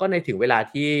รับแล้วก็ในถึงเวลา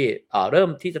ที่เริ่ม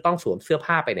ที่จะต้องสวมเสื้อ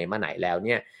ผ้าไปไหนมาไหนแล้วเ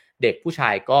นี่ยเด็กผู้ชา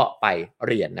ยก็ไป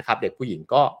เรียนนะครับเด็กผู้หญิง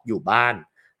ก็อยู่บ้าน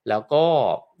แล้วก็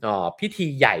พิธี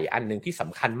ใหญ่อันนึงที่ส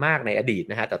ำคัญมากในอดีต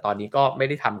นะฮะแต่ตอนนี้ก็ไม่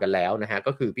ได้ทำกันแล้วนะฮะ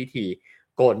ก็คือพิธี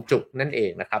โกนจุกนั่นเอ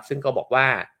งนะครับซึ่งก็บอกว่า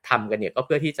ทำกันเนี่ยก็เ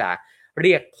พื่อที่จะเ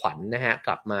รียกขวัญนะฮะก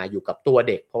ลับมาอยู่กับตัว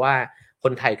เด็กเพราะว่าค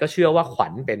นไทยก็เชื่อว่าขวั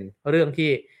ญเป็นเรื่อง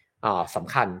ที่ส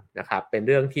ำคัญนะครับเป็นเ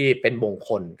รื่องที่เป็นมงค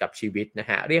ลกับชีวิตนะ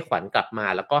ฮะเรียกขวัญกลับมา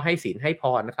แล้วก็ให้ศีลให้พ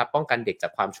รนะครับป้องกันเด็กจา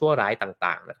กความชั่วร้าย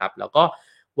ต่างๆนะครับแล้วก็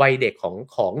วัยเด็ก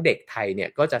ของเด็กไทยเนี่ย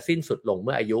ก็จะสิ้นสุดลงเ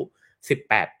มื่ออายุ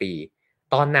18 ปี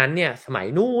ตอนนั้นเนี่ยสมัย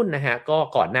นู้นนะฮะก็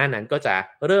ก่อนหน้านั้นก็จะ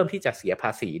เริ่มที่จะเสียภ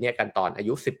าษีเนี่ยกันตอนอา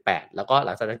ยุ18แล้วก็ห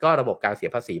ลังจากนั้นก็ระบบการเสีย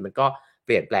ภาษีมันก็เป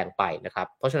ลี่ยนแปลงไปนะครับ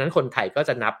เพราะฉะนั้นคนไทยก็จ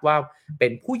ะนับว่าเป็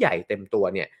นผู้ใหญ่เต็มตัว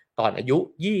เนี่ยตอนอายุ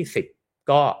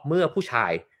20ก็เมื่อผู้ชา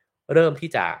ยเริ่มที่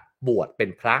จะบวชเป็น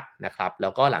พระนะครับแล้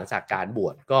วก็หลังจากการบว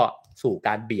ชก็สู่ก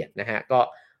ารเบียดนะฮะก็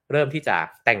เริ่มที่จะ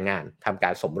แต่งงานทำกา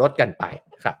รสมรสกันไป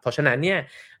ครับเพราะฉะนั้นเนี่ย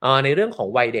ในเรื่องของ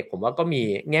วัยเด็กผมว่าก็มี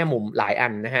แง่มุมหลายอั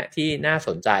นนะฮะที่น่าส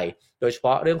นใจโดยเฉพ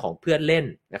าะเรื่องของเพื่อนเล่น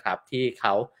นะครับที่เข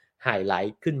าไฮไล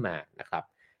ท์ขึ้นมานะครับ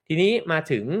ทีนี้มา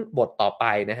ถึงบทต่อไป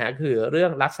นะฮะคือเรื่อ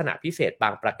งลักษณะพิเศษบา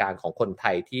งประการของคนไท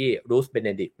ยที่รูธเบเน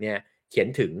ดิกต์เนี่ยเขียน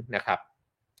ถึงนะครับ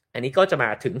อันนี้ก็จะมา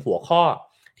ถึงหัวข้อ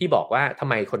ที่บอกว่าทำ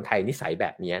ไมคนไทยนิสัยแบ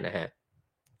บนี้นะฮะ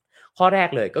ข้อแรก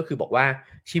เลยก็คือบอกว่า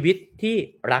ชีวิตที่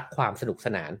รักความสนุกส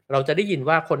นานเราจะได้ยิน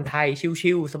ว่าคนไทย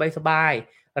ชิลๆสบาย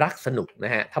ๆรักสนุกน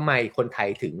ะฮะทำไมคนไทย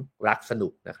ถึงรักสนุ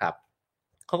กนะครับ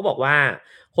เขาก็บอกว่า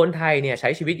คนไทยเนี่ยใช้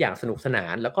ชีวิตอย่างสนุกสนา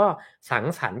นแล้วก็สัง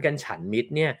สรรค์กันฉันมิต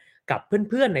รเนี่ยกับ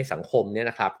เพื่อนๆในสังคมเนี่ย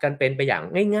นะครับกันเป็นไปอย่าง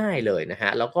ง่ายๆเลยนะฮ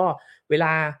ะแล้วก็เวล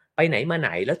าไปไหนมาไหน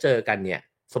แล้วเจอกันเนี่ย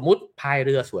สมมุติพายเ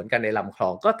รือสวนกันในลำคลอ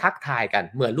งก็ทักทายกัน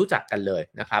เหมือนรู้จักกันเลย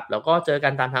นะครับแล้วก็เจอกั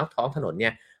นตามท้องถนนเนี่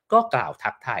ยก็กล่าว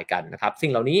ทักทายกันนะครับสิ่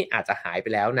งเหล่านี้อาจจะหายไป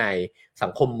แล้วในสั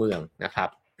งคมเมืองนะครับ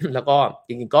แล้วก็จ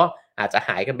ริงๆก็อาจจะห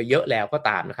ายกันไปเยอะแล้วก็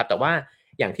ตามนะครับแต่ว่า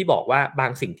อย่างที่บอกว่าบา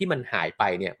งสิ่งที่มันหายไป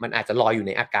เนี่ยมันอาจจะลอยอยู่ใ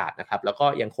นอากาศนะครับแล้วก็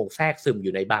ยังคงแทรกซึมอ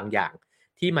ยู่ในบางอย่าง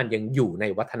ที่มันยังอยู่ใน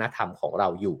วัฒนธรรมของเรา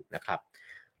อยู่นะครับ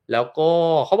แล้วก็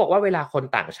เขาบอกว่าเวลาคน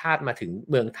ต่างชาติมาถึง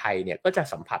เมืองไทยเนี่ยก็จะ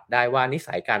สัมผัสได้ว่านิ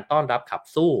สัยการต้อนรับขับ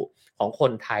สู้ของค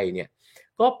นไทยเนี่ย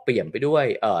ก็เปลี่ยนไปด้วย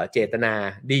เจตนา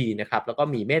ดีนะครับแล้วก็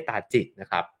มีเมตตาจิตนะ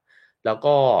ครับแล้ว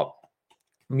ก็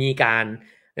มีการ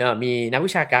มีนัก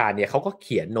วิชาการเนี่ยเขาก็เ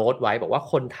ขียนโน้ตไว้บอกว่า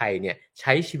คนไทยเนี่ยใ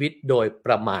ช้ชีวิตโดยป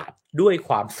ระมาทด้วยค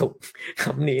วามสุข ค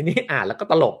ำนี้นี่อ่านแล้วก็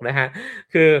ตลกนะฮะ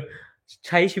คือใ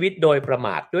ช้ชีวิตโดยประม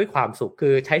าทด้วยความสุขคื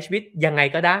อใช้ชีวิตยังไง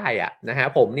ก็ได้อะนะฮะ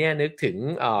ผมเนี่ยนึกถึง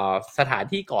สถาน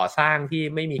ที่ก่อสร้างที่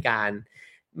ไม่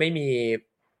มี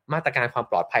มาตรการความ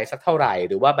ปลอดภัยสักเท่าไหร่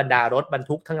หรือว่าบรรดารถบรร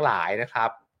ทุกทั้งหลายนะครับ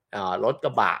รถกร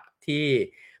ะบะที่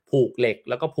ผูกเหล็ก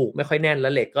แล้วก็ผูกไม่ค่อยแน่นแล้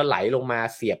วเหล็กก็ไหลลงมา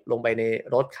เสียบลงไปใน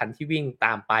รถคันที่วิ่งต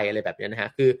ามไปอะไรแบบนี้นะฮะ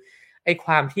คือไอ้ค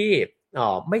วามที่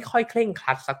ไม่ค่อยเคร่งค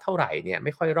รัดสักเท่าไหร่เนี่ยไ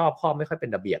ม่ค่อยรอบคอบไม่ค่อยเป็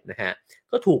นระเบียบนะฮะ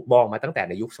ก็ถูกมองมาตั้งแต่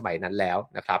ในยุคสมัยนั้นแล้ว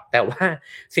นะครับแต่ว่า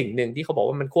สิ่งหนึ่งที่เขาบอก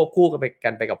ว่ามันควบคู่กั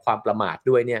นไปกับความประมาท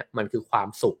ด้วยเนี่ยมันคือความ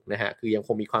สุขนะฮะคือยังค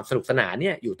งมีความสนุกสนานเ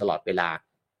นี่ยอยู่ตลอดเวลา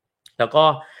แล้วก็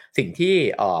สิ่งที่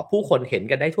ผู้คนเห็น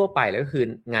กันได้ทั่วไปแล้วก็คือ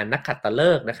งานนักขัตฤ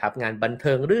กษ์นะครับงานบันเ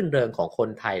ทิงรื่นเริงของคน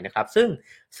ไทยนะครับซึ่ง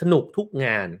สนุกทุกง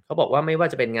านเขาบอกว่าไม่ว่า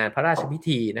จะเป็นงานพระราชพิ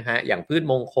ธีนะฮะอย่างพืช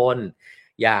มงคล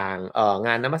อย่างง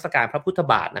านนมัสการพระพุทธ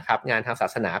บาทนะครับงานทางศา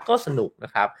สนาก็สนุกน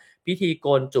ะครับพิธีโก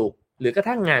นจุกหรือกระ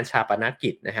ทั่งงานชาปนกิ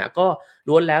จนะฮะก็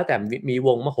ล้วนแล้วแต่มีว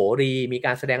งมโหรีมีก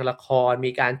ารแสดงละคร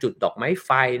มีการจุดดอกไม้ไฟ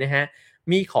นะฮะ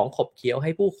มีของขบเคี้ยวใ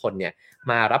ห้ผู้คนเนี่ย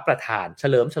มารับประทานเฉ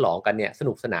ลิมฉลองกันเนี่ยส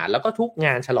นุกสนานแล้วก็ทุกง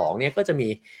านฉลองเนี่ยก็จะมี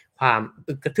ความ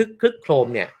อึกกระทึกครึกโครม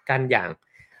เนี่ยกันอย่าง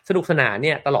สนุกสนานเ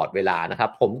นี่ยตลอดเวลานะครับ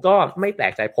ผมก็ไม่แปล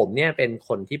กใจผมเนี่ยเป็น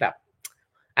คนที่แบบ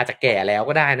อาจจะแก่แล้ว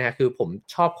ก็ได้นะฮะคือผม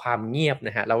ชอบความเงียบน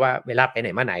ะฮะแล้วว่าเวลาไปไหน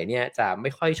มาไหนเนี่ยจะไม่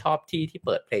ค่อยชอบที่เ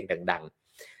ปิดเพลงดัง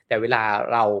ๆแต่เวลา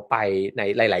เราไปใน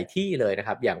หลายๆที่เลยนะค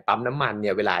รับอย่างปั๊มน้ำมันเ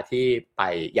นี่ยเวลาที่ไป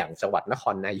อย่างจังหวัดนค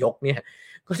รนายกเนี่ย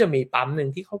ก็จะมีปั๊มหนึ่ง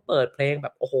ที่เขาเปิดเพลงแบ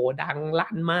บโอ้โหดัง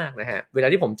ลั่นมากนะฮะเวลา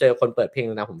ที่ผมเจอคนเปิดเพลง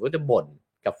ดังผมก็จะบ่น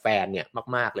กับแฟนเนี่ย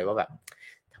มากๆเลยว่าแบบ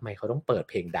ทำไมเขาต้องเปิด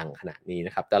เพลงดังขนาดนี้น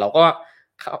ะครับแต่เร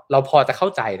าพอจะเข้า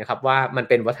ใจนะครับว่ามัน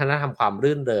เป็นวัฒนธรรมความ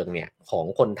รื่นเริงเนี่ยของ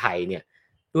คนไทยเนี่ย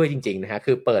ด้วยจริงๆนะฮะ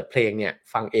คือเปิดเพลงเนี่ย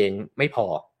ฟังเองไม่พอ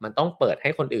มันต้องเปิดให้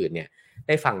คนอื่นเนี่ยไ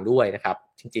ด้ฟังด้วยนะครับ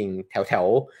จริงๆแถว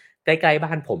ใกล้ๆบ้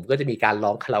านผมก็จะมีการร้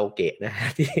องคาราโอเกะนะฮะ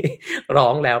ที่ร้อ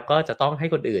งแล้วก็จะต้องให้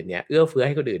คนอื่นเนี่ยเอื้อเฟื้อใ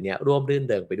ห้คนอื่นเนี่ยร่วมรื่น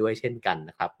เริงไปด้วยเช่นกัน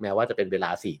นะครับแม้ว่าจะเป็นเวลา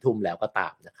4ทุ่มแล้วก็ตา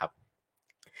มนะครับ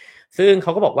ซึ่งเข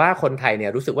าก็บอกว่าคนไทยเนี่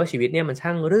ยรู้สึกว่าชีวิตเนี่ยมันช่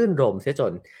างรื่นรมย์เสียจ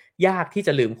นยากที่จ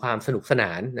ะลืมความสนุกสน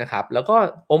านนะครับแล้วก็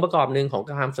องค์ประกอบหนึ่งของ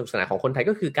ความสนุกสนานของคนไทย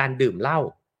ก็คือการดื่มเหล้า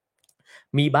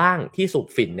มีบ้างที่สูบ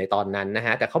ฝิ่นในตอนนั้นนะฮ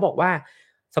ะแต่เขาบอกว่า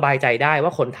สบายใจได้ว่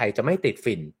าคนไทยจะไม่ติด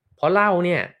ฝิ่นเพราะเหล้าเ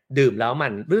นี่ยดื่มแล้วมั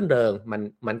นรื่นเริง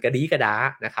มันกระดี้กระดา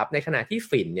นะครับในขณะที่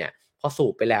ฝิ่นเนี่ยพอสู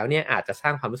บไปแล้วเนี่ยอาจจะสร้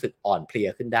างความรู้สึกอ่อนเพลีย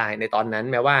ขึ้นได้ในตอนนั้น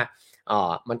แม้ว่า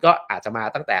มันก็อาจจะมา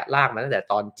ตั้งแต่ลากมาตั้งแต่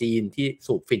ตอนจีนที่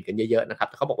สูบฝิ่นกันเยอะๆนะครับ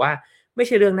แต่เขาบอกว่าไม่ใ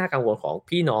ช่เรื่องน่ากังวลของ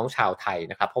พี่น้องชาวไทย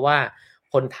นะครับเพราะว่า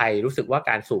คนไทยรู้สึกว่า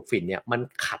การสูบฝิ่นเนี่ยมัน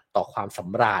ขัดต่อความส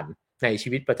ำราญในชี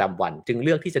วิตประจำวันจึงเ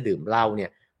ลือกที่จะดื่มเหล้าเนี่ย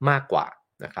มากกว่า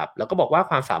นะครับแล้วก็บอกว่า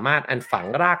ความสามารถอันฝัง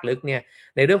รากลึกเนี่ย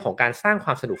ในเรื่องของการสร้างคว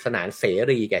ามสนุกสนานเส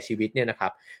รีแก่ชีวิตเนี่ยนะครั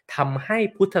บทำให้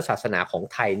พุทธศาสนาของ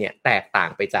ไทยเนี่ยแตกต่าง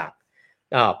ไปจาก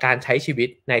การใช้ชีวิต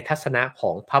ในทัศนะข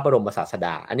องพระบรมศาสด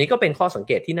าอันนี้ก็เป็นข้อสังเ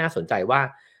กตที่น่าสนใจว่า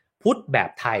พุทธแบ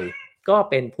บไทยก็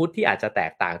เป็นพุทธที่อาจจะแต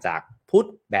กต่างจากพุทธ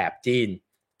แบบจีน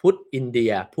พุทธอินเดี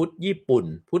ยพุทธญี่ปุ่น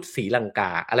พุทธศรีลังก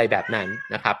าอะไรแบบนั้น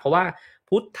นะครับเพราะว่า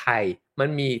พุทธไทยมัน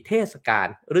มีเทศกาล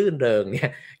รื่นเริงเนี่ย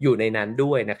อยู่ในนั้น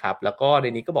ด้วยนะครับแล้วก็ใน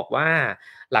นี้ก็บอกว่า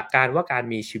หลักการว่าการ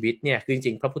มีชีวิตเนี่ยคือจ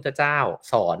ริงๆพระพุทธเจ้า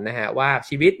สอนนะฮะว่า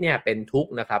ชีวิตเนี่ยเป็นทุก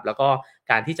ข์นะครับแล้วก็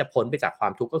การที่จะพ้นไปจากควา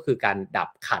มทุกข์ก็คือการดับ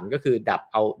ขันธ์ก็คือ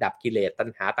ดับกิเลสตัณ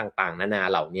หาต่างๆนานา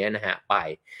เหล่านี้นะฮะไป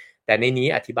แต่ในนี้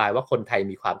อธิบายว่าคนไทย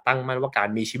มีความตั้งมั่นว่าการ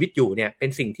มีชีวิตอยู่เนี่ยเป็น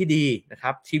สิ่งที่ดีนะค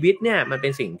รับชีวิตเนี่ยมันเป็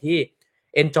นสิ่งที่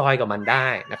enjoy กับมันได้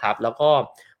นะครับแล้วก็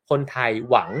คนไทย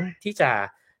หวังที่จะ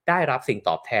ได้รับสิ่งต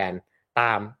อบแทน ต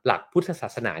ามหลักพุทธศา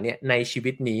สนาเนี่ยในชี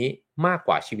วิตนี้มากก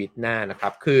ว่าชีวิตหน้านะครั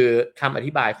บคือคำอ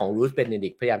ธิบายของรูธเบเนดิ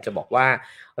กต์พยายามจะบอกว่า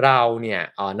เราเนี่ย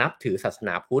นับถือศาสน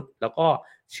าพุทธแล้วก็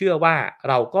เชื่อว่า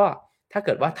เราก็ถ้าเ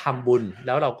กิดว่าทำบุญแ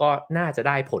ล้วเราก็น่าจะไ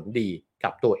ด้ผลดีกั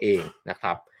บตัวเองนะค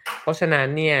รับเพราะฉะนั้น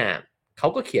เนี่ยเขา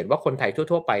ก็เขียนว่าคนไทย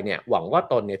ทั่วๆไปเนี่ยหวังว่า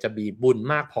ตนเนี่ยจะมีบุญ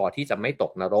มากพอที่จะไม่ต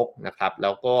กนรกนะครับแ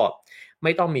ล้วก็ไ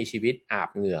ม่ต้องมีชีวิตอาบ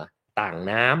เหงื่อต่าง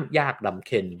น้ำยากลำเ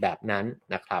ค็ญแบบนั้น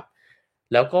นะครับ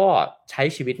แล้วก็ใช้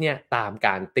ชีวิตเนี่ยตามก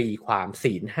ารตีความ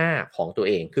ศีลห้าของตัว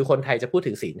เองคือคนไทยจะพูด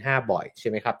ถึงศีลห้าบ่อยใช่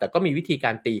ไหมครับแต่ก็มีวิธีก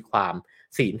ารตีความ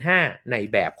ศีลห้าใน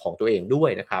แบบของตัวเองด้วย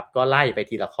นะครับก็ไล่ไป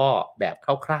ทีละข้อแบบ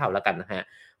คร่าวๆแล้วกันนะฮะ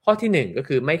ข้อที่หนึ่งก็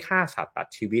คือไม่ฆ่าสัตว์ตัด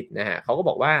ชีวิตนะฮะเขาก็บ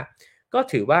อกว่าก็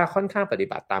ถือว่าค่อนข้างปฏิ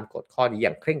บัติตามกฎข้อนี้อ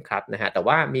ย่างเคร่งครัดนะฮะแต่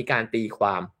ว่ามีการตีคว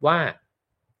ามว่า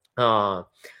เอ่อ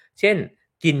เช่น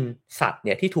กินสัตว์เ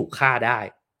นี่ยที่ถูกฆ่าได้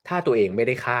ถ้าตัวเองไม่ไ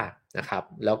ด้ฆ่านะครับ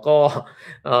แล้วก็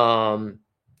เอ่อ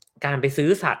การไปซื้อ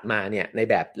สัตว์มาเนี่ยใน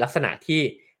แบบลักษณะที่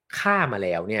ฆ่ามาแ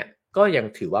ล้วเนี่ยก็ยัง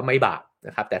ถือว่าไม่บาปน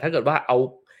ะครับแต่ถ้าเกิดว่าเอ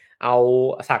า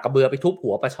สากกระเบือไปทุบ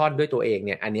หัวปลาช่อนด้วยตัวเองเ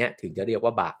นี่ยอันเนี้ยถึงจะเรียกว่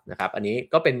าบาปนะครับอันนี้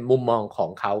ก็เป็นมุมมองของ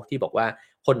เขาที่บอกว่า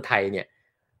คนไทยเนี่ย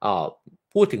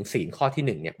พูดถึงศีลข้อที่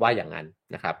1เนี่ยว่าอย่างนั้น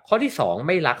นะครับข้อที่2ไ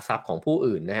ม่ลักทรัพย์ของผู้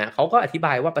อื่นนะฮะเขาก็อธิบ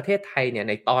ายว่าประเทศไทยเนี่ย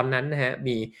ในตอนนั้นนะฮะ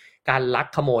มีการลัก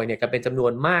ขโมยเนี่ยกันเป็นจำนว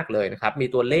นมากเลยนะครับมี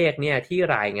ตัวเลขเนี่ยที่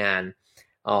รายงาน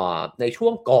ในช่ว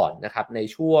งก่อนนะครับใน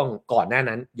ช่วงก่อนหน้า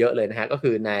นั้นเยอะเลยนะฮะก็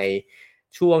คือใน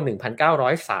ช่วง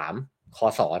1903ค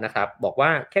ศนะครับบอกว่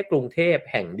าแค่กรุงเทพ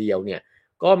แห่งเดียวเนี่ย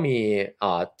ก็มี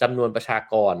จำนวนประชา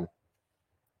กร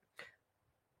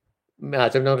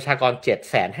จำนวนประชากร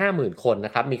750,000 คนน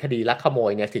ะครับมีคดีลักขโม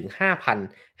ยเนี่ยถึง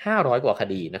5,500 กว่าค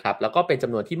ดีนะครับแล้วก็เป็นจ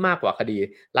ำนวนที่มากกว่าคดี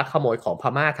ลักขโมยของพ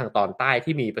ม่าทางตอนใต้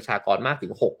ที่มีประชากรมากถึ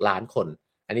ง6ล้านคน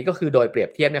อันนี้ก็คือโดยเปรียบ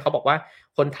เทียบเนี่ยเขาบอกว่า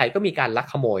คนไทยก็มีการลัก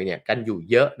ขโมยเนี่ยกันอยู่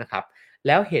เยอะนะครับแ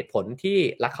ล้วเหตุผลที่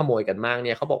ลักขโมยกันมากเ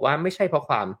นี่ยเขาบอกว่าไม่ใช่เพราะค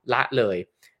วามละเลย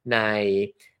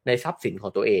ในทรัพย์สินขอ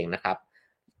งตัวเองนะครับ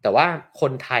แต่ว่าค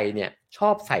นไทยเนี่ยชอ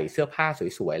บใส่เสื้อผ้า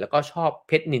สวยๆแล้วก็ชอบเ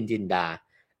พชรนินจินดา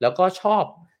แล้วก็ชอบ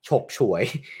ฉกฉวย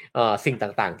สิ่ง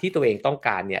ต่างๆที่ตัวเองต้องก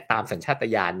ารเนี่ยตามสัญชาต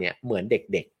ญาณเนี่ยเหมือนเ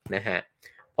ด็กๆนะฮะ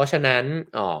เพราะฉะนั้น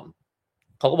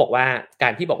เขาก็บอกว่ากา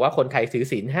รที่บอกว่าคนไทยถือ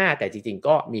ศีล5แต่จริงๆ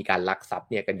ก็มีการลักทรัพย์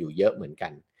เนี่ยกันอยู่เยอะเหมือนกั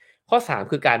นข้อ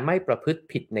3คือการไม่ประพฤติ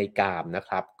ผิดในกามนะค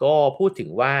รับก็พูดถึง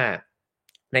ว่า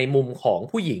ในมุมของ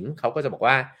ผู้หญิงเขาก็จะบอก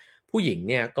ว่าผู้หญิง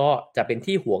เนี่ยก็จะเป็น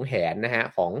ที่หวงแหนนะฮะ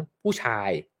ของผู้ชาย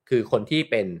คือคนที่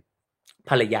เป็น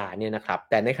ภรรยาเนี่ยนะครับ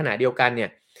แต่ในขณะเดียวกันเนี่ย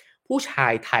ผู้ชา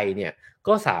ยไทยเนี่ย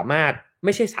ก็สามารถไ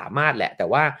ม่ใช่สามารถแหละแต่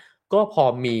ว่าก็พอ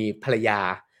มีภรรยา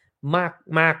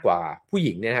มากกว่าผู้ห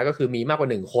ญิงเนี่ยนะก็คือมีมากกว่า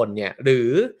1คนเนี่ยหรือ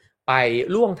ไป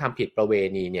ล่วงทำผิดประเว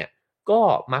ณีเนี่ยก็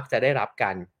มักจะได้รับก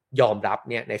ารยอมรับ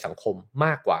เนี่ยในสังคมม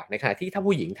ากกว่าในขณะที่ถ้า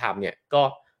ผู้หญิงทำเนี่ยก็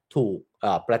ถูก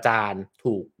ประจาน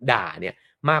ถูกด่าเนี่ย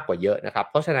มากกว่าเยอะนะครับ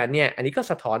เพราะฉะนั้นเนี่ยอันนี้ก็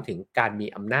สะท้อนถึงการมี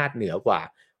อำนาจเหนือกว่า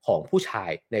ของผู้ชา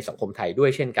ยในสังคมไทยด้วย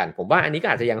เช่นกันผมว่าอันนี้ก็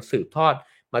อาจจะยังสืบทอด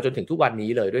มาจนถึงทุกวันนี้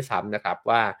เลยด้วยซ้ำนะครับ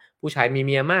ว่าผู้ชายมีเ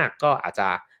มียมากก็อาจจะ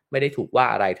ไม่ได้ถูกว่า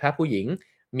อะไรถ้าผู้หญิง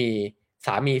มีส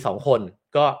ามี2คน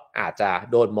ก็อาจจะ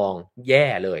โดนมองแย่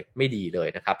เลยไม่ดีเลย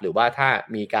นะครับหรือว่าถ้า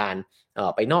มีการ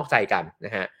ไปนอกใจกันน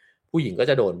ะฮะผู้หญิงก็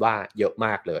จะโดนว่าเยอะม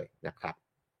ากเลยนะครับ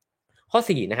ข้อ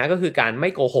4นะฮะก็คือการไม่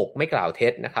โกหกไม่กล่าวเท็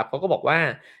จนะครับเขาก็บอกว่า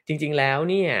จริงๆแล้ว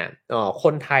เนี่ยค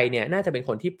นไทยเนี่ยน่าจะเป็นค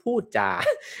นที่พูดจา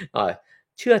เอ่อ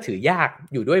เชื่อถือยาก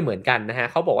อยู่ด้วยเหมือนกันนะฮะ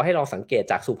เขาบอกว่าให้ลองสังเกต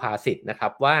จากสุภาษิตนะครั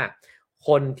บว่าค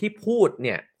นที่พูดเ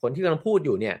นี่ยคนที่กำลังพูดอ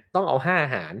ยู่เนี่ยต้องเอา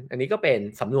5หารอันนี้ก็เป็น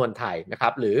สำนวนไทยนะครั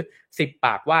บหรือ10ป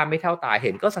ากว่าไม่เท่าตาเ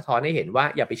ห็นก็สะท้อนให้เห็นว่า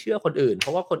อย่าไปเชื่อคนอื่นเพร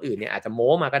าะว่าคนอื่นเนี่ยอาจจะโ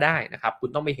ม้มาก็ได้นะครับคุณ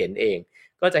ต้องไปเห็นเอง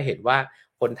ก็จะเห็นว่า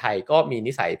คนไทยก็มี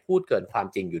นิสัยพูดเกินความ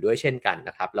จริงอยู่ด้วยเช่นกันน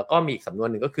ะครับแล้วก็มีอีกสำนวน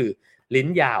หนึ่งก็คือลิ้น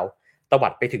ยาวตวั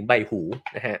ดไปถึงใบหู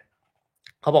นะฮะ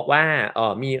เขาบอกว่า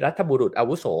มีรัฐบุรุษอา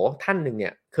วุโสท่านหนึ่งเนี่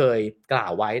ยเคยกล่า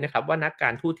วไว้นะครับว่านักกา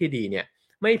รทูตที่ดีเนี่ย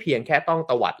ไม่เพียงแค่ต้อง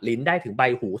ตวัดลิ้นได้ถึงใบ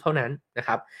หูเท่านั้นนะค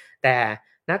รับแต่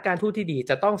นักการทูตที่ดี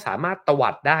จะต้องสามารถตวั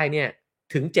ดได้เนี่ย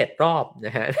ถึง7รอบน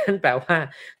ะฮะนั่นแปลว่า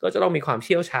ก็จะต้องมีความเ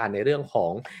ชี่ยวชาญในเรื่องขอ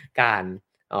งการ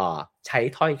ใช้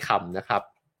ถ้อยคำนะครับ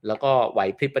แล้วก็ไหว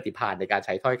พริบปฏิภาณในการใ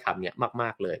ช้ถ้อยคำเนี่ยม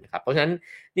ากๆเลยนะครับเพราะฉะนั้น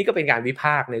นี่ก็เป็นการวิพ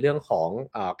ากษ์ในเรื่องของ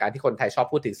การที่คนไทยชอบ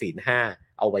พูดถึงศีล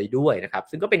5เอาไว้ด้วยนะครับ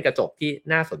ซึ่งก็เป็นกระจกที่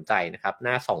น่าสนใจนะครับ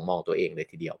น่าส่องมองตัวเองเลย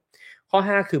ทีเดียวข้อ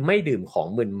5คือไม่ดื่มของ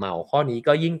มึนเมาข้อนี้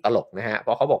ก็ยิ่งตลกนะฮะเพร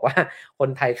าะเขาบอกว่าคน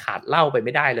ไทยขาดเหล้าไปไ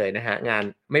ม่ได้เลยนะฮะงาน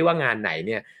ไม่ว่างานไหนเ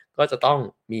นี่ยก็จะต้อง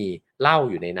มีเหล้า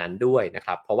อยู่ในนั้นด้วยนะค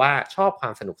รับเพราะว่าชอบควา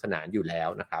มสนุกสนานอยู่แล้ว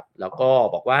นะครับแล้วก็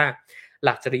บอกว่าห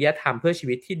ลักจริยธรรมเพื่อชี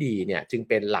วิตที่ดีเนี่ยจึง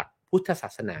เป็นหลักพุทธศา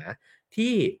สนา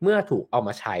ที่เมื่อถูกเอาม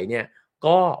าใช้เนี่ย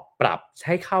ก็ปรับใ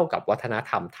ห้เข้ากับวัฒน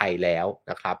ธรรมไทยแล้ว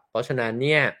นะครับเพราะฉะนั้นเ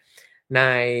นี่ยใน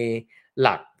ห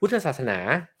ลักพุทธศาสนา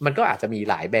มันก็อาจจะมี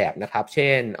หลายแบบนะครับเช่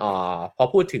นพอ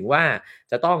พูดถึงว่า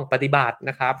จะต้องปฏิบัติ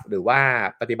นะครับหรือว่า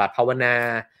ปฏิบัติภาวนา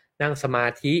นั่งสมา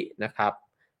ธินะครับ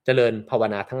เจริญภาว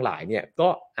นาทั้งหลายเนี่ยก็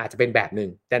อาจจะเป็นแบบหนึ่ง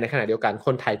แต่ในขณะเดียวกันค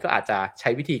นไทยก็อาจจะใช้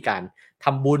วิธีการท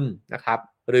ำบุญนะครับ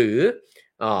หรือ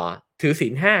เอ่อถือศี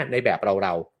ล5ในแบบเร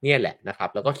าๆเนี่ยแหละนะครับ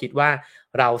แล้วก็คิดว่า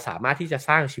เราสามารถที่จะส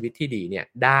ร้างชีวิตที่ดีเนี่ย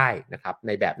ได้นะครับใ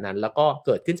นแบบนั้นแล้วก็เ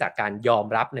กิดขึ้นจากการยอม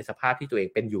รับในสภาพที่ตัวเอง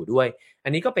เป็นอยู่ด้วยอั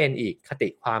นนี้ก็เป็นอีกคติ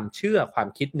ความเชื่อความ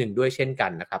คิดหนึ่งด้วยเช่นกั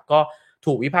นนะครับก็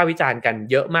ถูกวิพากษ์วิจารณ์กัน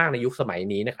เยอะมากในยุคสมัย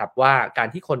นี้นะครับว่าการ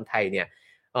ที่คนไทยเนี่ย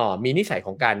มีนิสัยข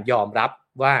องการยอมรับ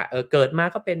ว่าเกิดมา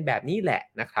ก็เป็นแบบนี้แหละ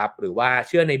นะครับหรือว่าเ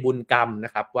ชื่อในบุญกรรมน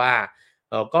ะครับว่า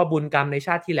ก็บุญกรรมในช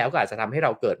าติที่แล้วก็อาจจะทำให้เร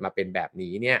าเกิดมาเป็นแบบ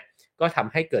นี้เนี่ยก็ท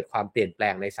ำให้เกิดความเปลี่ยนแปล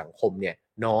งในสังคมเนี่ย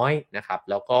น้อยนะครับ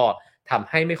แล้วก็ทำ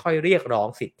ให้ไม่ค่อยเรียกร้อง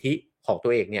สิทธิของตั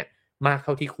วเองเนี่ยมากเ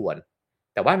ท่าที่ควร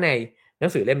แต่ว่าในหนั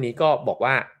งสือเล่มนี้ก็บอก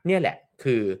ว่าเนี่ยแหละ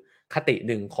คือคติ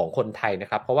หนึ่งของคนไทยนะ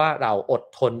ครับเพราะว่าเราอด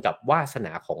ทนกับวาสน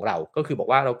าของเราก็คือบอก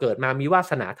ว่าเราเกิดมามีวา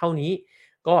สนาเท่านี้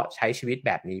ก็ใช้ชีวิตแ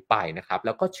บบนี้ไปนะครับแ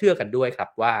ล้วก็เชื่อกันด้วยครับ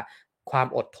ว่าความ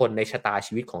อดทนในชะตา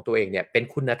ชีวิตของตัวเองเนี่ยเป็น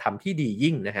คุณธรรมที่ดี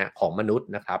ยิ่งนะฮะของมนุษย์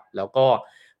นะครับแล้วก็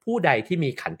ผู้ใดที่มี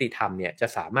ขันติธรรมเนี่ยจะ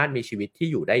สามารถมีชีวิตที่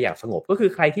อยู่ได้อย่างสงบก็คือ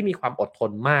ใครที่มีความอดท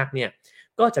นมากเนี่ย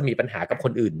ก็จะมีปัญหากับค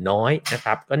นอื่นน้อยนะค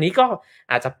รับอันนี้ก็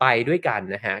อาจจะไปด้วยกัน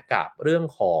นะฮะกับเรื่อง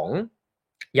ของ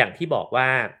อย่างที่บอกว่า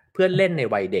เพื่อนเล่นใน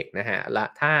วัยเด็กนะฮะและ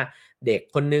ถ้าเด็ก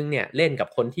คนนึงเนี่ยเล่นกับ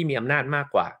คนที่มีอำนาจมาก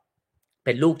กว่าเ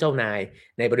ป็นลูกเจ้านาย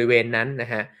ในบริเวณนั้นน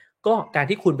ะฮะก็การ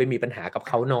ที่คุณไปมีปัญหากับเ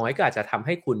ขาน้อยก็อาจจะทำใ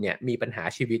ห้คุณเนี่ยมีปัญหา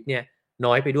ชีวิตเนี่ย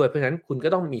น้อยไปด้วยเพราะฉะนั้นคุณก็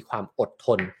ต้องมีความอดท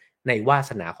นในวา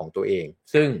สนาของตัวเอง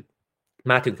ซึ่ง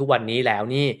มาถึงทุกวันนี้แล้ว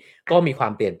นี่ก็มีควา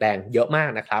มเปลี่ยนแปลงเยอะมาก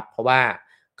นะครับเพราะว่า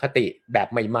คติแบบ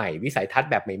ใหม่ๆวิสัยทัศน์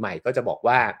แบบใหม่ๆก็จะบอก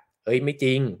ว่าเฮ้ยไม่จ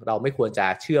ริงเราไม่ควรจะ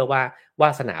เชื่อว่าวา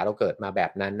สนาเราเกิดมาแบ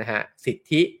บนั้นนะฮะสิท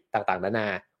ธิต่างๆนานา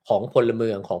ของพลเมื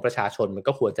องของประชาชนมัน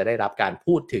ก็ควรจะได้รับการ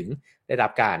พูดถึงได้รั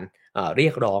บการเรี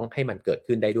ยกร้องให้มันเกิด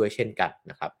ขึ้นได้ด้วยเช่นกัน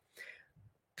นะครับ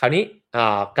คราวนี้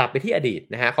กลับไปที่อดีต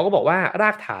นะฮะเขาก็บอกว่าร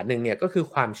ากฐานหนึ่งเนี่ยก็คือ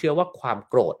ความเชื่อว่าความ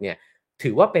โกรธเนี่ยถื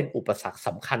อว่าเป็นอุปสรรคส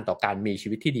ำคัญต่อการมีชี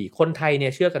วิตที่ดีคนไทยเนี่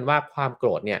ยเชื่อกันว่าความโกร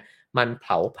ธเนี่ยมันเผ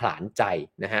าผลาญใจ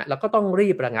นะฮะแล้วก็ต้องรี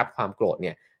บระงับความโกรธเ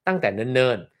นี่ยตั้งแต่เ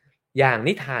นิ่นๆอย่าง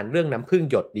นิทานเรื่องน้ำผึ้ง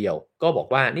หยดเดียวก็บอก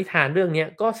ว่านิทานเรื่องนี้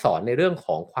ก็สอนในเรื่องข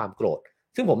องความโกรธ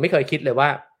ซึ่งผมไม่เคยคิดเลยว่า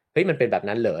เฮ้ยมันเป็นแบบ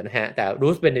นั้นเหรอนะฮะแต่รู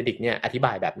สเบเนดิกต์เนี่ยอธิบ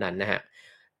ายแบบนั้นนะฮะ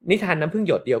นิทานน้ำผึ้ง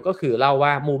หยดเดียวก็คือเล่าว่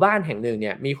าหมู่บ้านแห่งหนึ่งเ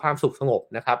นี่ยมีความสุขสงบ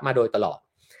นะครับมาโดยตลอด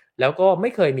แล้วก็ไม่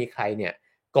เคยมีใครเนี่ย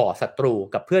ก่อศัตรู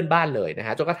กับเพื่อนบ้านเลยนะฮ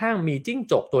ะจนกระทั่งมีจิ้ง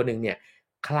จกตัวหนึ่งเนี่ย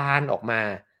คลานออกมา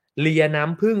เลียน้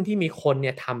ำผึ้งที่มีคนเ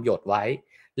นี่ยทำหยดไว้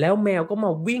แล้วแมวก็ม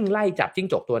าวิ่งไล่จับจิ้ง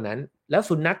จกตัวนั้นแล้ว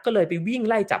สุนัขก็เลยไปวิ่ง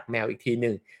ไล่จับแมวอีกทีห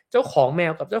นึ่งเจ้าของแม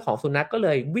วกับเจ้าของสุนัขก็เล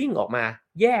ยวิ่งออกมา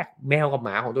แยกแมวกับหม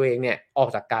าของตัวเองเนี่ยออก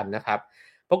จากกันนะครับ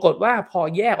ปรากฏว่าพอ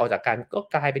แยกออกจากกันก็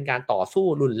กลายเป็นการต่อสู้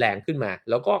รุนแรงขึ้นมา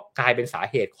แล้วก็กลายเป็นสา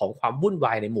เหตุของความวุ่นว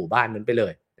ายในหมู่บ้านนั้นไปเล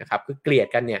ยนะครับคือเกลียด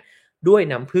กันเนี่ยด้วย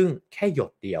น้ำผึ้งแค่หย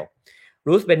ดเดียว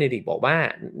รูสเบเนดิกบอกว่า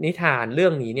นิทานเรื่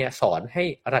องนี้เนี่ยสอนให้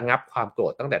ระงับความโกร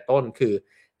ธตั้งแต่ต้นคือ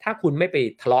ถ้าคุณไม่ไป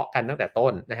ทะเลาะกันตั้งแต่ต้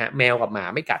นนะฮะแมวกับหมา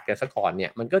ไม่กัดกันซะก่อนเนี่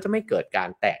ยมันก็จะไม่เกิดการ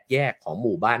แตกแยกของห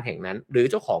มู่บ้านแห่งนั้นหรือ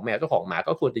เจ้าของแมวเจ้าของหมา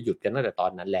ก็ควรจะหยุดกันตั้งแต่ตอ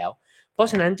นนั้นแล้วเพราะ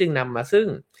ฉะนั้นจึงนำมาซึ่ง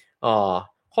เอ่อ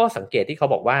ข้อสังเกตที่เขา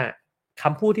บอกว่าค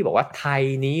ำพูดที่บอกว่าไทย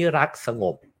นี้รักสง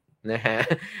บนะฮะ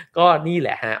ก็นี่แหล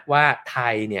ะฮะว่าไท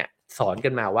ยเนี่ยสอนกั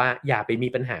นมาว่าอย่าไปมี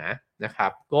ปัญหานะครั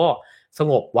บก็ส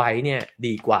งบไว้เนี่ย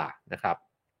ดีกว่านะครับ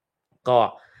ก็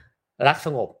รักส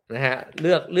งบนะฮะเ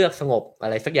ลือกสงบอะ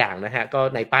ไรสักอย่างนะฮะก็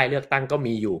ในป้ายเลือกตั้งก็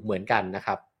มีอยู่เหมือนกันนะค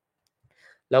รับ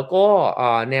แล้วก็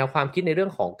แนวความคิดในเรื่อ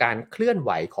งของการเคลื่อนไห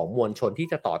วของมวลชนที่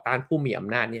จะต่อต้านผู้มีอ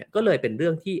ำนาจเนี่ยก็เลยเป็นเรื่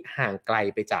องที่ห่างไกล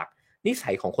ไปจากนิ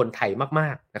สัยของคนไทยม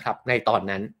ากๆนะครับในตอน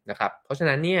นั้นนะครับเพราะฉะ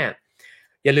นั้นเนี่ย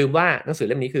อย่าลืมว่าหนังสือ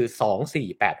เล่มนี้คือ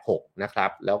2486นะครั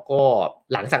บแล้วก็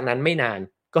หลังจากนั้นไม่นาน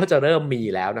ก็จะเริ่มมี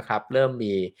แล้วนะครับเริ่ม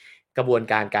มีกระบวน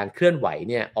การการเคลื่อนไหว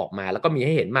เนี่ยออกมาแล้วก็มีใ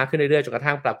ห้เห็นมากขึ้นเรื่อยๆจนกระ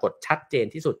ทั่งปรากฏชัดเจน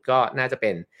ที่สุดก็น่าจะเ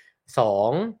ป็น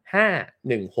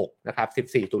 2516นะครับ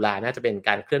14ตุลาน่าจะเป็นก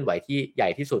ารเคลื่อนไหวที่ใหญ่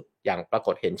ที่สุดอย่างปราก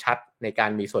ฏเห็นชัดในกา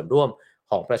รมีส่วนร่วม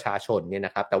ของประชาชนเนี่ยน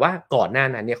ะครับแต่ว่าก่อนหน้า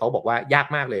นั้นเนี่ยเขาบอกว่ายาก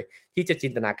มากเลยที่จะจิ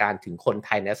นตนาการถึงคนไท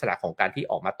ยในลักษณะของการที่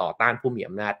ออกมาต่อต้านผู้มี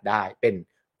อำนาจได้เป็น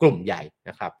กลุ่มใหญ่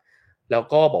นะครับแล้ว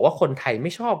ก็บอกว่าคนไทยไ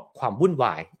ม่ชอบความวุ่นว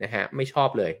ายนะฮะไม่ชอบ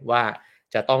เลยว่า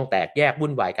จะต้องแตกแยกวุ่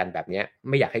นวายกันแบบนี้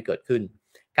ไม่อยากให้เกิดขึ้น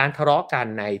การทะเลาะกัน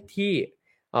ในที่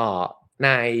เอ่อ ใน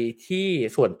ที่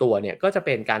ส่วนตัวเนี่ยก็จะเ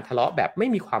ป็นการทะเลาะแบบไม่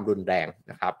มีความรุนแรง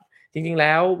นะครับจริงๆแ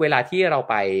ล้วเวลาที่เรา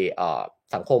ไป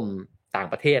สังคมต่าง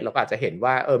ประเทศเราก็อาจจะเห็น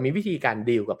ว่ามีวิธีการ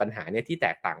ดีลกับปัญหาเนี่ยที่แต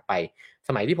กต่างไปส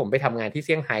มัยที่ผมไปทำงานที่เ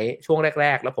ซี่ยงไฮ้ช่วงแร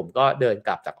กๆแล้วผมก็เดินก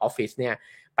ลับจากออฟฟิศเนี่ย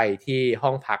ไปที่ห้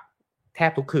องพัก แท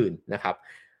บทุกคืนนะครับ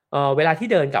เวลาที่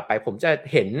เดินกลับไปผมจะ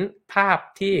เห็นภาพ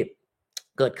ที่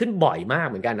เกิดขึ้นบ่อยมาก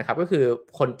เหมือนกันนะครับก็คือ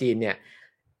คนจีนเนี่ย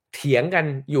เถียงกัน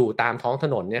อยู่ตามท้องถ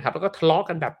นนเนี่ยครับแล้วก็ทะเลาะ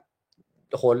กันแบบ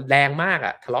โอ้โหแรงมากอ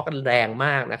ะทะเลาะกันแรงม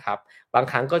ากนะครับบาง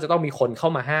ครั้งก็จะต้องมีคนเข้า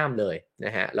มาห้ามเลยน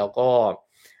ะฮะแล้ว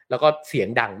ก็เสียง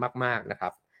ดังมากๆนะครั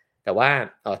บแต่ว่า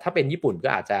ถ้าเป็นญี่ปุ่นก็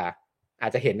อาจ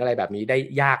จะเห็นอะไรแบบนี้ได้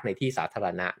ยากในที่สาธาร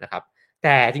ณะนะครับแ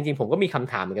ต่จริงๆผมก็มีค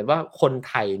ำถามเหมือนกันว่าคน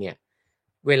ไทยเนี่ย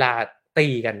เวลาตี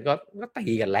กันก็ตี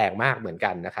กันแรงมากเหมือน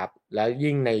กันนะครับแล้ว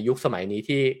ยิ่งในยุคสมัยนี้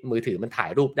ที่มือถือมันถ่า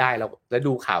ยรูปได้แล้ว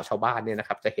ดูข่าวชาวบ้านเนี่ยนะค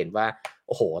รับจะเห็นว่าโ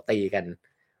อ้โหตีกัน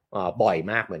บ่อย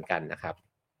มากเหมือนกันนะครับ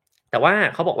แต่ว่า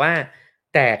เขาบอกว่า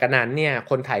แต่กระนั้นเนี่ย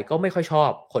คนไทยก็ไม่ค่อยชอ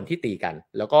บคนที่ตีกัน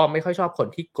แล้วก็ไม่ค่อยชอบคน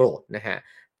ที่โกรธนะฮะ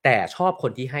แต่ชอบค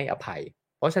นที่ให้อภัย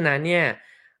เพราะฉะนั้นเนี่ย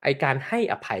ไอการให้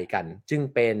อภัยกันจึง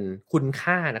เป็นคุณ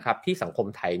ค่านะครับที่สังคม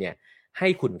ไทยเนี่ยให้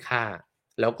คุณค่า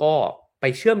แล้วก็ไป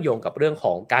เชื่อมโยงกับเรื่องข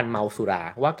องการเมาสุรา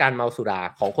ว่าการเมาสุรา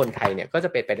ของคนไทยเนี่ยก็จะ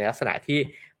เป็นไปในลักษณะที่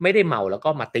ไม่ได้เมาแล้วก็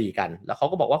มาตีกันแล้วเขา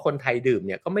ก็บอกว่าคนไทยดื่มเ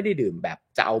นี่ยก็ไม่ได้ดื่มแบบ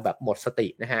จะเอาแบบหมดสติ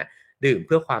นะฮะดื่มเ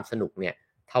พื่อความสนุกเนี่ย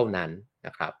เท่านั้นน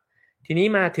ะครับทีนี้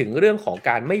มาถึงเรื่องของ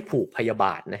การไม่ผูกพยาบ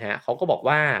าทนะฮะเขาก็บอก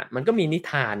ว่ามันก็มีนิ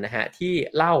ทานนะฮะที่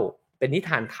เล่าเป็นนิท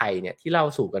านไทยเนี่ยที่เล่า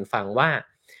สู่กันฟังว่า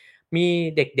มี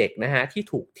เด็กๆนะฮะที่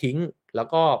ถูกทิ้งแล้ว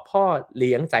ก็พ่อเ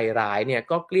ลี้ยงใจร้ายเนี่ย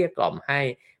ก็เกลี้ยกล่อมให้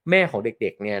แม่ของเด็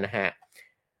กๆเนี่ยนะฮะ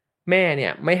แม่เนี่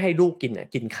ยไม่ให้ลูก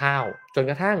กินข้าวจน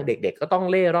กระทั่งเด็กๆก็ต้อง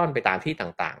เล่ร่อนไปตามที่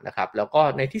ต่างๆนะครับแล้วก็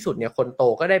ในที่สุดเนี่ยคนโต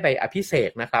ก็ได้ไปอภิเษ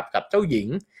กนะครับกับเจ้าหญิง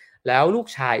แล้วลูก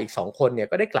ชายอีก2คนเนี่ย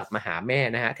ก็ได้กลับมาหาแม่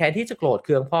นะฮะแทนที่จะโกรธเ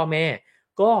คืองพ่อแม่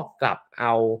ก็กลับเอ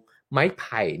าไม้ไ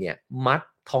ผ่เนี่ยมัด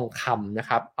ทองคำนะ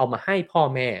ครับเอามาให้พ่อ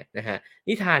แม่นะฮะ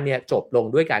นิทานเนี่ยจบลง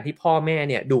ด้วยการที่พ่อแม่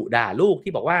เนี่ยดุด่าลูก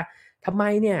ที่บอกว่าทำไม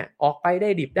เนี่ยออกไปได้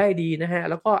ดิบได้ดีนะฮะ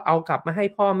แล้วก็เอากลับมาให้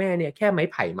พ่อแม่เนี่ยแค่ไม้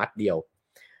ไผ่มัดเดียว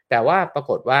แต่ว่าปรา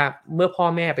กฏว่าเมื่อพ่อ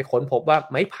แม่ไปค้นพบว่า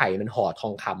ไม้ไผ่มันห่อทอ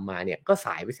งคำมาเนี่ยก็ส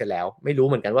ายไปเสียแล้วไม่รู้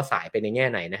เหมือนกันว่าสายไปในแง่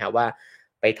ไหนนะฮะว่า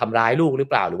ไปทำร้ายลูกหรือ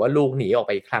เปล่าหรือว่าลูกหนีออกไ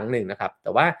ปอีกครั้งหนึ่งนะครับแ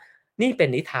ต่ว่านี่เป็น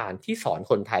นิทานที่สอน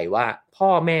คนไทยว่าพ่อ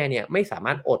แม่เนี่ยไม่สาม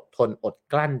ารถอดทนอด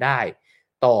กลั้นได้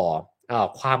ต่อ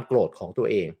ความโกรธของตัว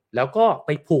เองแล้วก็ไป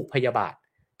ผูกพยาบาท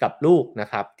กับลูกนะ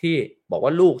ครับที่บอกว่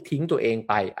าลูกทิ้งตัวเอง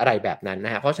ไปอะไรแบบนั้นน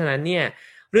ะฮะเพราะฉะนั้นเนี่ย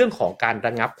เรื่องของการร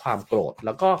ะงับความโกรธแ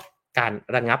ล้วก็การ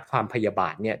ระงับความพยาบา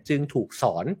ทเนี่ยจึงถูกส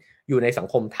อนอยู่ในสัง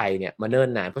คมไทยเนี่ยมาเนิ่น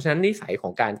นานเพราะฉะนั้นนิสัยขอ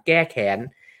งการแก้แค้น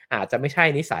อาจจะไม่ใช่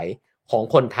นิสัยของ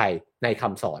คนไทยในค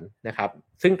ำสอนนะครับ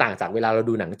ซึ่งต่างจากเวลาเรา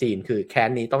ดูหนังจีนคือแค้น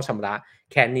นี้ต้องชำระ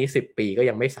แค้นนี้10 ปีก็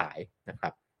ยังไม่สายนะครั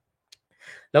บ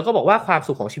แล้วก็บอกว่าความ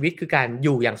สุขของชีวิตคือการอ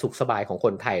ยู่อย่างสุขสบายของค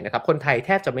นไทยนะครับคนไทยแท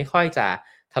บจะไม่ค่อยจะ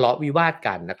ทะเลาะวิวาท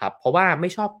กันนะครับเพราะว่าไม่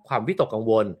ชอบความวิตกกัง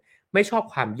วลไม่ชอบ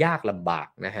ความยากลำบาก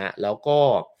นะฮะแล้วก็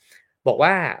บอก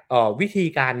ว่าวิธี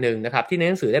การหนึ่งนะครับที่ใน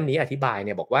หนังสือเล่มนี้อธิบายเ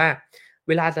นี่ยบอกว่าเ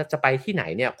วลาจะไปที่ไหน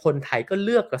เนี่ยคนไทยก็เ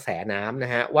ลือกกระแสน้ำน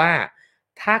ะฮะว่า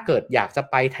ถ้าเกิดอยากจะ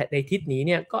ไปในทิศนี้เ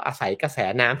นี่ยก็อาศัยกระแส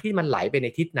น้ำที่มันไหลไปใน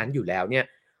ทิศนั้นอยู่แล้วเนี่ย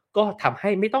ก็ทำให้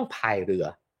ไม่ต้องพายเรือ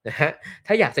นะฮะ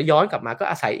ถ้าอยากจะย้อนกลับมาก็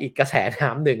อาศัยอีกกระแสน้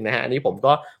ำหนึ่งนะฮะอันนี้ผม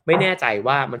ก็ไม่แน่ใจ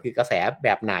ว่ามันคือกระแสแบ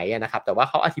บไหนนะครับแต่ว่า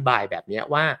เขาอธิบายแบบนี้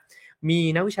ว่ามี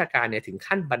นักวิชาการเนี่ยถึง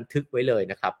ขั้นบันทึกไว้เลย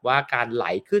นะครับว่าการไหล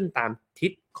ขึ้นตามทิ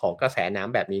ศของกระแสน้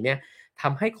ำแบบนี้เนี่ยท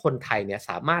ำให้คนไทยเนี่ย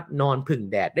สามารถนอนผึ่ง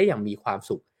แดดได้อย่างมีความ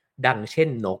สุขดังเช่น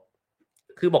นก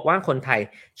คือบอกว่าคนไทย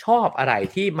ชอบอะไร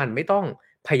ที่มันไม่ต้อง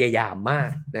พยายามมา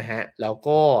กนะฮะแล้ว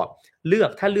ก็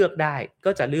ถ้าเลือกได้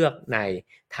ก็จะเลือกใน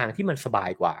ทางที่มันสบา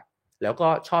ยกว่า แล้วก็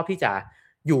ชอบที่จะ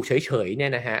อยู่เฉยๆเนี่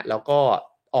ยนะฮะแล้วก็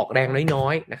ออกแรงน้อ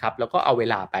ยๆนะครับแล้วก็เอาเว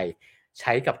ลาไปใ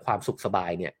ช้กับความสุขสบา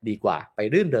ยเนี่ยดีกว่าไป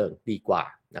รื่นเริงดีกว่า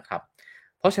นะครับ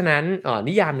เพราะฉะนั้น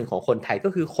นิยามหนึ่งของคนไทยก็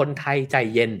คือคนไทยใจ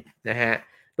เย็นนะฮะ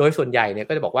โดยส่วนใหญ่เนี่ย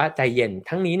ก็จะบอกว่าใจเย็น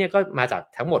ทั้งนี้เนี่ยก็มาจาก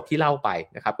ทั้งหมดที่เล่าไป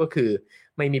นะครับก็คือ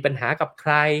ไม่มีปัญหากับใค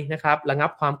รนะครับระงั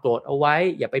บความโกรธเอาไว้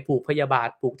อย่าไปผูกพยาบาท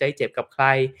ผูกใจเจ็บกับใคร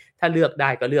ถ้าเลือกได้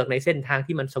ก็เลือกในเส้นทาง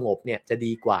ที่มันสงบเนี่ยจะ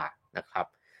ดีกว่านะครับ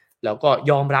แล้วก็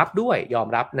ยอมรับด้วยยอม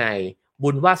รับในบุ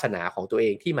ญวาสนาของตัวเอ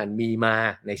งที่มันมีมา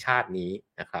ในชาตินี้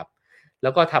นะครับแล้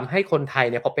วก็ทำให้คนไทย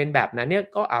เนี่ยพอเป็นแบบนั้นเนี่ย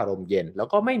ก็อารมณ์เย็นแล้ว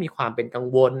ก็ไม่มีความเป็นกัง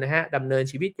วลนะฮะดำเนิน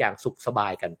ชีวิตอย่างสุขสบา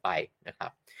ยกันไปนะครั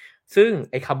บซึ่ง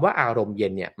ไอ้คำว่าอารมณ์เย็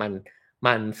นเนี่ย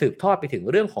มันสืบทอดไปถึง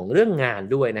เรื่องของเรื่องงาน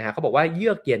ด้วยนะฮะเขาบอกว่าเยื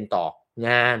อกเย็นต่อง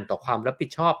านต่อความรับผิด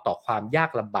ชอบต่อความยา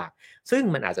กลำบากซึ่ง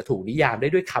มันอาจจะถูกนิยามได้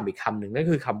ด้วยคำอีกคำหนึ่งนั่น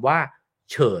คือคำว่า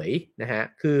เฉยนะฮะ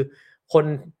คือคน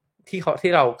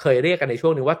ที่เราเคยเรียกกันในช่ว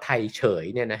งนึงว่าไทยเฉย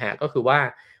เนี่ยนะฮะก็คือว่า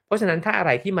เพราะฉะนั้นถ้าอะไ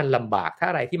รที่มันลำบากถ้า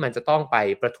อะไรที่มันจะต้องไป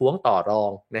ประท้วงต่อรอ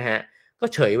งนะฮะก็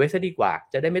เฉยไว้ซะดีกว่า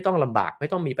จะได้ไม่ต้องลำบากไม่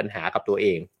ต้องมีปัญหากับตัวเอ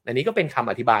งอันนี้ก็เป็นคำ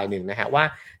อธิบายหนึ่งนะฮะว่า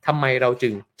ทำไมเราจึ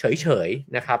งเฉย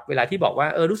ๆนะครับเวลาที่บอกว่า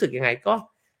รู้สึกยังไงก็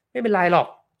ไม่เป็นไรหรอก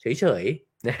เฉย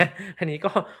นะอันนี้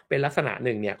ก็เป็นลักษณะห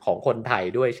นึ่งเนี่ยของคนไทย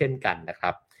ด้วยเช่นกันนะค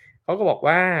รับเขาก็บอก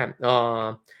ว่าเอ่อ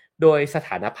โดยสถ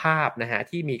านภาพนะฮะ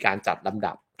ที่มีการจัดลำ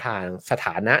ดับทางสถ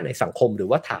านะในสังคมหรือ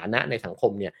ว่าฐานะในสังค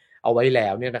มเนี่ยเอาไว้แล้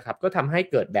วเนี่ยนะครับก็ทำให้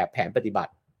เกิดแบบแผนปฏิบั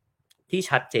ติที่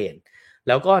ชัดเจนแ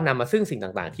ล้วก็นำมาซึ่งสิ่ง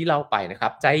ต่างๆที่เล่าไปนะครั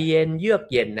บใจเย็นเยือก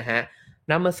เย็นนะฮะ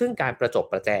นำมาซึ่งการประจบ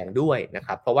ประแจงด้วยนะค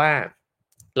รับเพราะว่า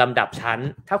ลำดับชั้น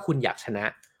ถ้าคุณอยากชนะ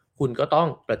คุณก็ต้อง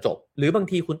ประจบหรือบาง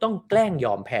ทีคุณต้องแกล้งย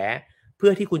อมแพ้ เพื่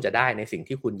อที่คุณจะได้ในสิ่ง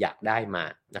ที่คุณอยากได้มา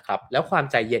นะครับแล้วความ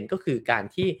ใจเย็นก็คือการ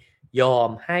ที่ยอม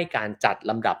ให้การจัด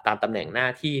ลำดับตามตำแหน่งหน้า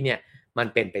ที่เนี่ยมัน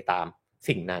เป็นไปตาม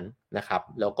สิ่งนั้นนะครับ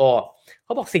แล้วก็เข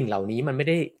าบอกสิ่งเหล่านี้มันไม่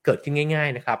ได้เกิดขึ้นง่าย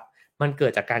ๆนะครับมันเกิ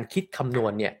ดจากการคิดคำนว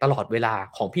ณเนี่ยตลอดเวลา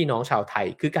ของพี่น้องชาวไทย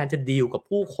คือการจะดีลกับ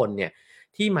ผู้คนเนี่ย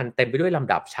ที่มันเต็มไปด้วยล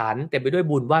ำดับชั้นเต็มไปด้วย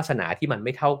บุญวาสนาที่มันไ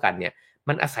ม่เท่ากันเนี่ย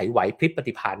มันอาศัยไหวพริบป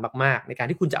ฏิภาณมากๆในการ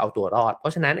ที่คุณจะเอาตัวรอดเพรา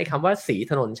ะฉะนั้นไอ้คำว่าศรี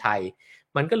ถนนชัย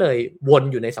มันก็เลยวน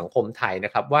อยู่ในสังคมไทยน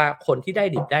ะครับว่าคนที่ได้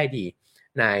ดิบได้ดี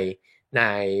ในใน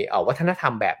วัฒนธรร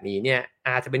มแบบนี้เนี่ยอ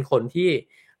าจจะเป็นคนที่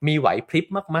มีไหวพริบ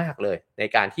มากๆเลยใน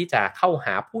การที่จะเข้าห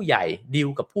าผู้ใหญ่ดีล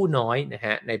กับผู้น้อยนะฮ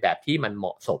ะในแบบที่มันเหม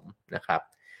าะสมนะครับ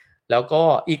แล้วก็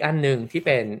อีกอันหนึ่งที่เ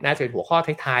ป็นน่าจะเป็นหัวข้อ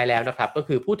ท้ายๆแล้วนะครับก็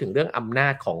คือพูดถึงเรื่องอำนา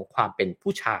จของความเป็น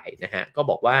ผู้ชายนะฮะก็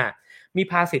บอกว่ามี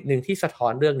ภาษิตหนึ่งที่สะท้อ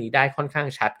นเรื่องนี้ได้ค่อนข้าง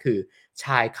ชัดคือช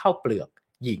ายเข้าเปลือก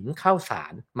หญิงเข้าสา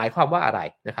รหมายความว่าอะไร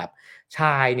นะครับ ช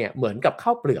ายเนี่ยเหมือนกับข้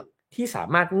าวเปลือกที่สา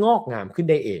มารถงอกงามขึ้น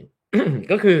ได้เอง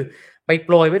ก็คือไปโป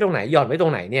รยไว้ตรงไหนหย่อนไว้ตร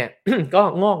งไหนเนี่ย ก็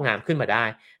งอกงามขึ้นมาได้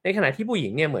ในขณะที่ผู้หญิ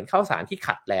งเนี่ยเหมือนข้าวสารที่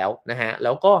ขัดแล้วนะฮะแ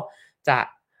ล้วก็จะ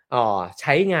ใ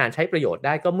ช้งานใช้ประโยชน์ไ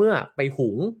ด้ก็เมื่อไปหุ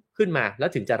งขึ้นมาแล้ว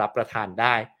ถึงจะรับประทานไ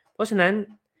ด้เพราะฉะนั้น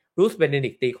รูสเบเนดิ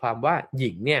กตีความว่าห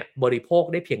ญิงเนี่ยบริโภค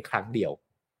ได้เพียงครั้งเดียว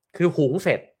คือหุงเส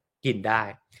ร็จกินได้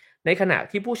ในขณะ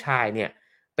ที่ผู้ชายเนี่ย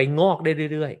ไปงอกได้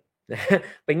เรื่อย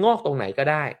ๆ ไปงอกตรงไหนก็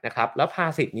ได้นะครับแล้วภา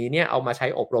ษิตนี้เนี่ยเอามาใช้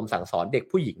อบรมสั่งสอนเด็ก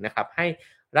ผู้หญิงนะครับให้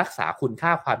รักษาคุณค่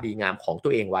าความดีงามของตั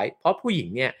วเองไว้เพราะผู้หญิง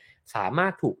เนี่ยสามาร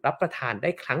ถถูกรับประทานได้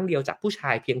ครั้งเดียวจากผู้ช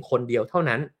ายเพียงคนเดียวเท่า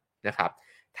นั้นนะครับ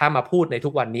ถ้ามาพูดในทุ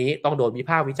กวันนี้ต้องโดนวิ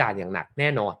พากษ์วิจารณ์อย่างหนักแน่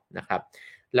นอนนะครับ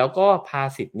แล้วก็ภา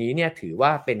ษิตนี้เนี่ยถือว่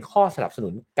าเป็นข้อสนับสนุ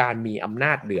นการมีอำน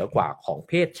าจเหนือกว่าของเ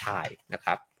พศชายนะค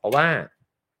รับเพราะว่า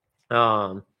เอ่อ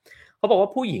เขาบอกว่า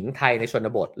ผู้หญิงไทยในชน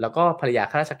บทแล้วก็ภรรยา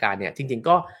ข้าราชการเนี่ยจริงๆ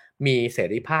ก็มีเส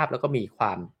รีภาพแล้วก็มีคว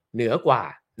ามเหนือกว่า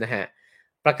นะฮะ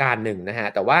ประการหนึ่งนะฮะ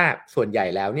แต่ว่าส่วนใหญ่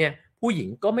แล้วเนี่ยผู้หญิง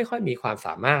ก็ไม่ค่อยมีความส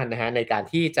ามารถนะฮะในการ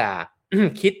ที่จะ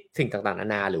คิดสิ่งต่างๆนา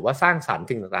นาหรือว่าสร้างสรรค์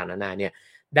สิ่งต่างๆนานาเนี่ย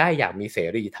ได้อย่างมีเส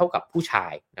รีเท่ากับผู้ชา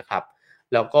ยนะครับ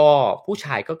แล้วก็ผู้ช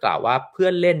ายก็กล่าวว่าเพื่อ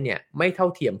นเล่นเนี่ยไม่เท่า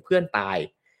เทียมเพื่อนตาย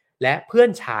และเพื่อน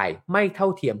ชายไม่เท่า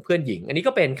เทียมเพื่อนหญิงอันนี้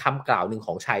ก็เป็นคำกล่าวหนึ่งข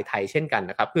องชายไทยเช่นกัน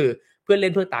นะครับคือ เพื่อนเล่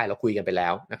นเพื่อนตายเราคุยกันไปแล้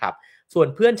วนะครับส่วน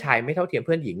เพื่อนชายไม่เท่าเทียมเ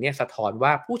พื่อนหญิงเนี่ยสะท้อนว่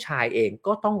าผู้ชายเอง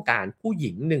ก็ต้องการผู้ห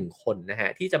ญิง1คนนะฮะ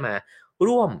ที่จะมา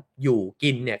ร่วมอยู่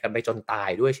กินเนี่ยกันไปจนตาย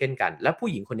ด้วยเช่นกันและผู้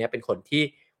หญิงคนนี้เป็นคนที่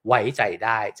ไว้ใจไ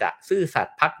ด้จะซื่อสัต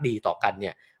ย์ภักดีต่อกันเ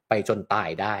นี่ยไปจนตาย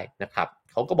ได้นะครับ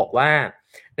เขาก็บอกว่า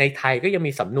ในไทยก็ยัง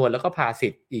มีสำนวนแล้วก็ภาษิ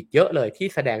ตอีกเยอะเลยที่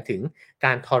แสดงถึงก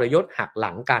ารทรยศหักห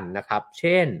ลังกันนะครับเ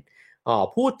ช่น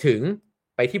พูดถึง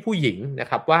ไปที่ผู้หญิงนะ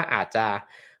ครับว่าอาจจะ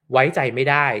ไว้ใจไม่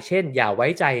ได้ เช่นอย่าไว้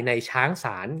ใจในช้างส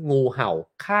ารงูเห่า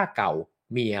ฆ่าเก่า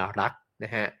เมียรักน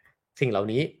ะฮะสิ่งเหล่า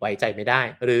นี้ไว้ใจไม่ได้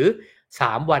หรือ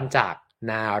3วันจาก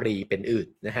นารีเป็นอื่น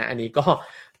นะฮะอันนี้ก็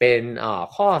เป็น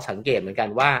ข้อสังเกตเหมือนกัน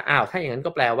ว่าอ้าวถ้าอย่างนั้น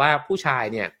ก็แปลว่าผู้ชาย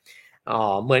เนี่ย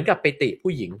เหมือนกับไปติ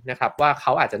ผู้หญิงนะครับว่าเข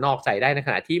าอาจจะนอกใจได้ในข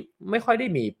ณะที่ไม่ค่อยได้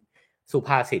มีสุภ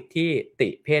าษิตที่ติ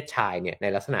เพศชายเนี่ยใน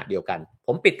ลักษณะเดียวกันผ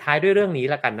มปิดท้ายด้วยเรื่องนี้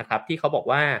แล้วกันนะครับที่เขาบอก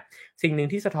ว่าสิ่งหนึ่ง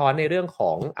ที่สะท้อนในเรื่องข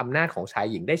องอำนาจของชาย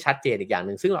หญิงได้ชัดเจนอีกอย่างห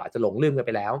นึ่งซึ่งเราอาจจะหลงลืมกันไ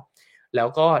ปแล้วแล้ว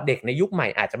ก็เด็กในยุคใหม่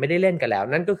อาจจะไม่ได้เล่นกันแล้ว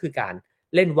นั่นก็คือการ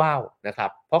เล่นว่าวนะครั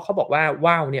บเพราะเขาบอกว่า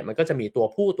ว่าวเนี่ยมันก็จะมีตัว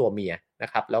ผู้ตัวเมียนะ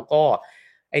ครับแล้วก็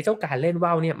ไอ้เจ้าการเล่นว่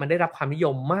าวเนี่ยมันได้รับความนิย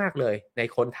มมากเลยใน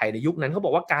คนไทยในยุคนั้นเขาบ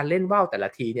อกว่าการเล่นว่าวแต่ละ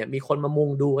ทีเนี่ยมีคนมามุง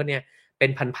ดูกันเนี่ยเป็น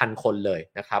พันๆคนเลย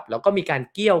นะครับแล้วก็มีการ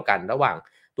เกี่ยวกันระหว่าง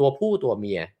ตัวผู้ตัวเ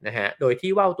มียนะฮะโดย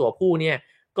ที่ว่าวตัวผู้เนี่ย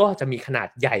ก็จะมีขนาด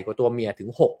ใหญ่กว่าตัวเมียถึง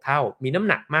6เท่ามีน้ำ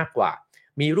หนักมากกว่า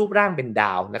มีรูปร่างเป็นด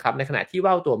าวนะครับในขณะที่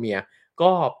ว่าวตัวเมีย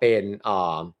ก็เป็น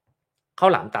ข้า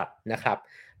วหลามตัดนะครับ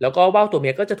แล้วก็ว่าวตัวเมี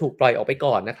ยก็จะถูกปล่อยออกไป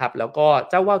ก่อนนะครับแล้วก็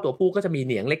เจ้าว่าวตัวผู้ก็จะมีเ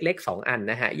หนียงเล็กๆ2อัน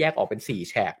นะฮะแยกออกเป็น4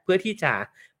แฉกเพื่อที่จะ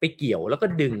ไปเกี่ยวแล้วก็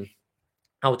ดึง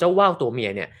เอาเจ้าว่าวตัวเมีย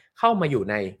เนี่ยเข้ามาอยู่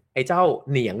ในไอ้เจ้า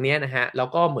เหนียงเนี้ยนะฮะแล้ว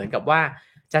ก็เหมือนกับว่า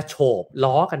จะโฉบ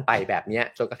ล้อกันไปแบบนี้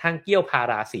จนกระทั่งเกี่ยวพา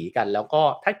ราสีกันแล้วก็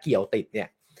ถ้าเกี่ยวติดเนี่ย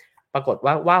ปรากฏ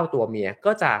ว่าว่าวตัวเมีย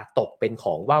ก็จะตกเป็นข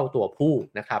องว่าวตัวผู้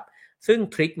นะครับซึ่ง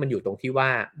ทริคมันอยู่ตรงที่ว่า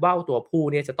ว่าวตัวผู้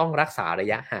เนี่ยจะต้องรักษาระ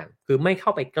ยะห่างคือไม่เข้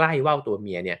าไปใกล้ว่าวตัวเ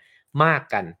มียเนี่ยมาก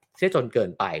กันเสียจนเกิ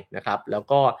นไปนะครับแล้ว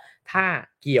ก็ถ้า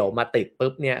เกี่ยวมาติด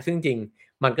ปุ๊บเนี่ยซึ่งจริง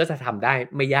มันก็จะทำได้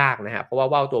ไม่ยากนะฮะเพราะว่า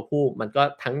ว่าวตัวผู้มันก็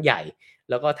ทั้งใหญ่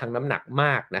แล้วก็ทั้งน้ำหนักม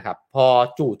ากนะครับพอ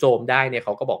จู่โจมได้เนี่ยเข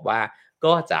าก็บอกว่า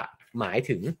ก็จะหมาย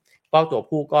ถึงว่าวตัว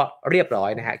ผู้ก็เรียบร้อย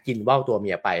นะฮะกินว่าวตัวเ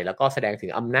มียไปแล้วก็แสดงถึ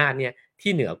งอำนาจเนี่ย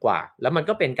ที่เหนือกว่าแล้วมัน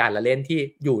ก็เป็นการละเล่นที่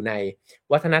อยู่ใน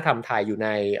วัฒนธรรมไทยอยู่ใน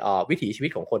วิถีชีวิ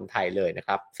ตของคนไทยเลยนะค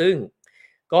รับซึ่ง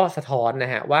ก็สะท้อนน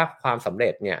ะฮะว่าความสำเร็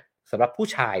จเนี่ยสำหรับผู้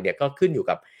ชายเนี่ยก็ขึ้นอยู่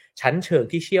กับชั้นเชิง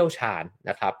ที่เชี่ยวชาญ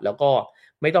นะครับแล้วก็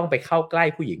ไม่ต้องไปเข้าใกล้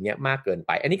ผู้หญิงเนี่ยมากเกินไ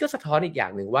ปอันนี้ก็สะท้อนอีกอย่า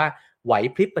งหนึ่งว่าไหว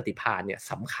พริบปฏิภาณเนี่ย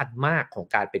สำคัญมากของ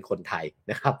การเป็นคนไทย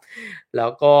นะครับแล้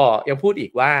วก็ยังพูดอี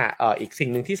กว่าอีกสิ่ง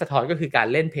หนึ่งที่สะท้อนก็คือการ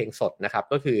เล่นเพลงสดนะครับ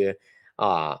ก็คือ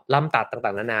ลำตัดต่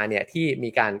างๆนานาเนี่ยที่มี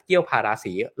การเกี่ยวพารา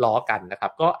สีล้อกันนะครั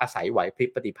บก็อาศัยไหวพริบ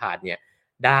ปฏิภาณเนี่ย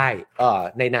ได้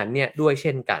ในนั้นเนี่ยด้วยเ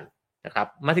ช่นกันนะครับ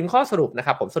มาถึงข้อสรุปนะค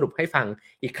รับผมสรุปให้ฟัง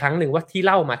อีกครั้งหนึ่งว่าที่เ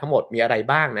ล่ามาทั้งหมดมีอะไร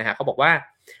บ้างนะฮะเขาบอกว่า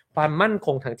ความมั่นค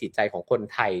งทางจิตใจของคน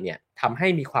ไทยเนี่ยทำให้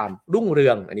มีความรุ่งเรื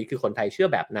องอันนี้คือคนไทยเชื่อ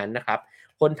แบบนั้นนะครับ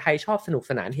คนไทยชอบสนุก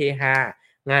สนานเฮฮา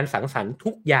งานสังสรรค์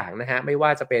ทุกอย่างนะฮะไม่ว่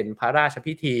าจะเป็นพระราช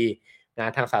พิธีงา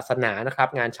นทางศาสนานะครับ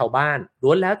งานชาวบ้านล้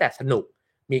วนแล้วแต่สนุก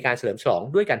มีการเฉลิมฉลอง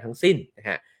ด้วยกันทั้งสิ้นนะ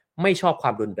ฮะไม่ชอบคว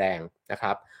ามรุนแรงนะค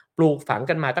รับปลูกฝัง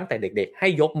กันมาตั้งแต่เด็กๆให้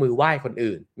ยกมือไหว้คน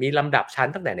อื่นมีลำดับชั้น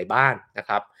ตั้งแต่ในบ้านนะค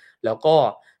รับแล้วก็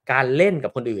การเล่นกั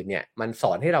บคนอื่นเนี่ยมันส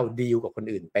อนให้เราดีลกับคน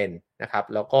อื่นเป็นนะครับ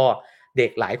แล้วก็เด็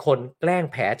กหลายคนแกล้ง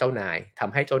แพ้เจ้านายท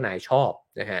ำให้เจ้านายชอบ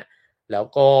นะฮะแล้ว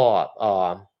ก็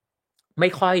ไม่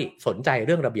ค่อยสนใจเ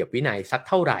รื่องระเบียบวินัยสัก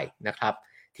เท่าไหร่นะครับ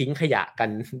ทิ้งขยะกัน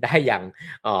ได้อย่าง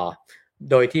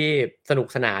โดยที่สนุก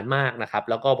สนานมากนะครับ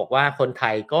แล้วก็บอกว่าคนไท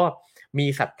ยก็มี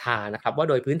ศรัทธานะครับว่า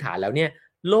โดยพื้นฐานแล้วเนี่ย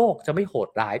โลกจะไม่โหด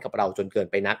ร้ายกับเราจนเกิน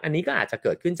ไปนักอันนี้ก็อาจจะเ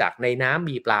กิดขึ้นจากในน้ำ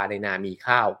มีปลาในนามี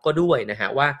ข้าวก็ด้วยนะฮะ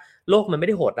ว่าโลกมันไม่ไ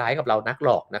ด้โหดร้ายกับเรานักหร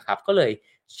อกนะครับก็เลย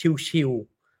ชิล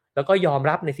ๆแล้วก็ยอม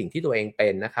รับในสิ่งที่ตัวเองเป็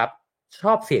นนะครับช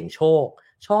อบเสี่ยงโชค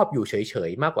ชอบอยู่เฉ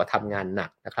ยๆมากกว่าทำงานหนั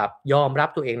กนะครับยอมรับ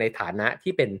ตัวเองในฐานะ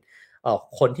ที่เป็น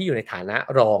คนที่อยู่ในฐานะ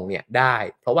รองเนี่ยได้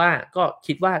เพราะว่าก็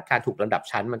คิดว่าการถูกลำดับ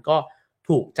ชั้นมันก็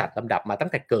ถูกจัดลำดับมาตั้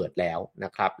งแต่เกิดแล้วน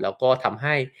ะครับแล้วก็ทำใ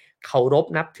ห้เคารพ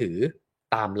นับถือ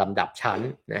ตามลำดับชั้น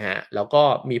นะฮะแล้วก็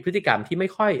มีพฤติกรรมที่ไม่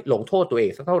ค่อยลงโทษตัวเอ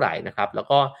งสักเท่าไหร่นะครับแล้ว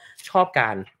ก็ชอบกา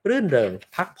รรื่นเริง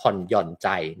พักผ่อนหย่อนใจ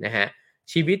นะฮะ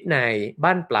ชีวิตใน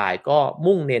บ้านปลายก็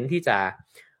มุ่งเน้นที่จะ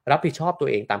รับผิดชอบตัว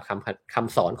เองตามค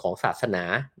ำสอนของศาสนา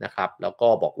นะครับแล้วก็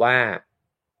บอกว่า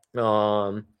เอ่อ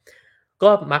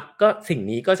ก็สิ่ง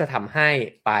นี้ก็จะทำให้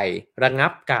ไประงั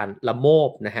บการละโมบ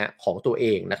นะฮะของตัวเอ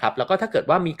งนะครับแล้วก็ถ้าเกิด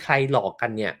ว่ามีใครหลอกกั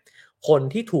นเนี่ยคน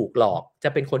ที่ถูกหลอกจะ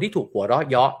เป็นคนที่ถูกหัวเราะ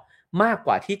เยาะมากก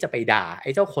ว่าที่จะไปด่าไอ้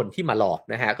เจ้าคนที่มาหลอก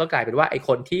นะฮะก็กลายเป็นว่าไอ้ค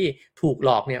นที่ถูกหล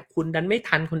อกเนี่ยคุณดันไม่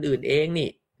ทันคนอื่นเองนี่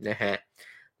นะฮะ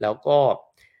แล้วก็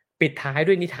ปิดท้าย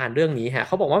ด้วยนิทานเรื่องนี้ฮะเ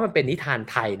ขาบอกว่ามันเป็นนิทาน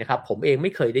ไทยนะครับผมเองไ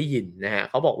ม่เคยได้ยินนะฮะ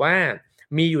เขาบอกว่า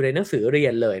มีอยู่ในหนังสือเรีย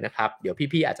นเลยนะครับเดี๋ยว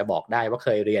พี่ๆอาจจะบอกได้ว่าเค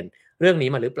ยเรียนเรื่องนี้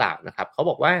มาหรือเปล่านะครับเขา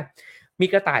บอกว่ามี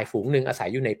กระต่ายฝูงหนึ่งอาศัย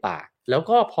อยู่ในป่าแล้ว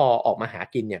ก็พอออกมาหา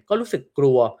กินเนี่ยก็รู้สึกก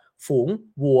ลัวฝูง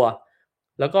วัว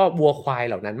แล้วก็วัวควาย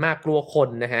เหล่านั้นมากกลัวคน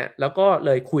นะฮะแล้วก็เล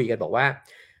ยคุยกันบอกว่า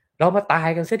เรามาตาย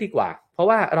กันเสียดีกว่าเพราะ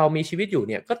ว่าเรามีชีวิตอยู่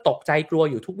เนี่ยก็ตกใจกลัว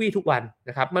อยู่ทุกวี่ทุกวัน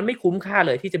นะครับมันไม่คุ้มค่าเ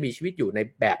ลยที่จะมีชีวิตอยู่ใน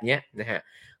แบบเนี้ยนะฮะ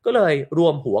ก็เลยรว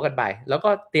มหัวกันไปแล้วก็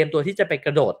เตรียมตัวที่จะไปก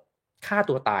ระโดดฆ่า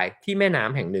ตัวตายที่แม่น้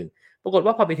ำแห่งหนึ่งปรากฏ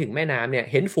ว่าพอไปถึงแม่น้ำเนี่ย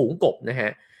เห็นฝูงกบนะฮะ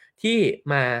ที่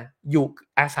มาอยู่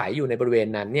อาศัยอยู่ในบริเวณ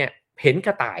นั้นเนี่ยเห็นก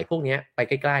ระต่ายพวกนี้ไป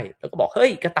ใกล้ๆแล้วก็บอกเฮ้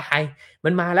ยกระต่ายมั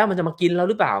นมาแล้วมันจะมากินเรา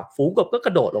หรือเปล่าฝูงกบก็ก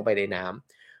ระโดดลงไปในน้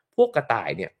ำพวกกระต่าย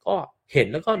เนี่ยก็เห็น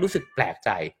แล้วก็รู้สึกแปลกใจ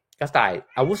กระต่าย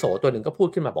อาวุโสตัวหนึ่งก็พูด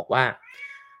ขึ้นมาบอกว่า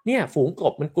เนี่ยฝูงก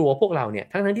บมันกลัวพวกเราเนี่ย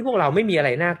ทั้งที่พวกเราไม่มีอะไร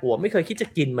น่ากลัวไม่เคยคิดจะ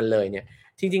กินมันเลยเนี่ย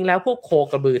จริงๆแล้วพวกโค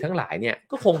กระบือทั้งหลายเนี่ย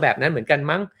ก็คงแบบนั้นเหมือนกัน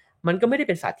มั้งมันก็ไม่ได้เ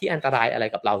ป็นสัตว์ที่อันตรายอะไร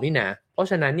กับเรานี่นะเพราะ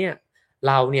ฉะนั้นเนี่ย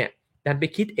เราเนี่ยดันไป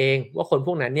คิดเองว่าคนพ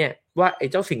วกนั้นเนี่ยว่าไอ้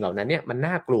เจ้าสิ่งเหล่านั้นเนี่ยมัน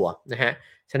น่ากลัวนะฮะ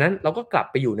ฉะนั้นเราก็กลับ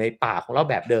ไปอยู่ในป่าของเรา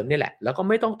แบบเดิมนี่แหละแล้วก็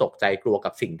ไม่ต้องตกใจกลัวกั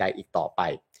บสิ่งใดอีกต่อไป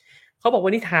เขาบอกว่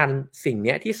านิทานสิ่ง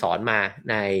นี้ที่สอนมา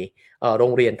ในโร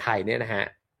งเรียนไทยเนี่ยนะฮะ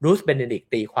รูสเบเนดิก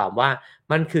ตีความว่า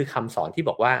มันคือคำสอนที่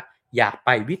บอกว่าอย่าไป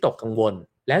วิตกกังวล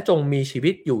และจงมีชี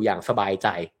วิตอยู่อย่างสบายใจ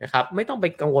นะครับไม่ต้องไป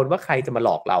กังวลว่าใครจะมาหล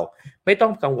อกเราไม่ต้อ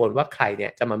งกังวลว่าใครเนี่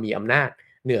ยจะมามีอำนาจ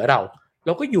เหนือเร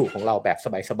าก็อยู่ของเราแบบ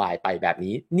สบายๆไปแบบ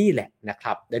นี้นี่แหละนะค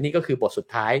รับและนี่ก็คือบทสุด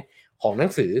ท้ายของหนั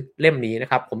งสือเล่มนี้นะ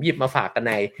ครับผมหยิบมาฝากกัน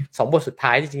ใน2บทสุดท้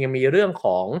ายจริงๆยังมีเรื่องข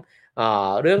อง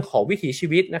วิถีชี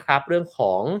วิตนะครับเรื่องข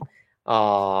อง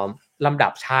ลำดั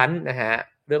บชั้นนะฮะ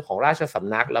เรื่องของราชส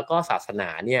ำนักแล้วก็ศาสนา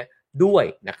เนี่ยด้วย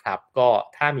นะครับก็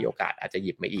ถ้ามีโอกาสอาจจะห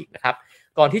ยิบมาอีกนะครับ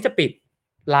ก่อนที่จะปิด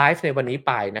ไลฟ์ในวันนี้ไ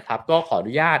ปนะครับก็ขออ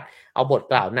นุญาตเอาบท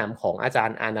กล่าวนำของอาจาร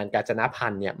ย์อานันต์กาญจนพั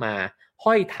นธ์เนี่ยมา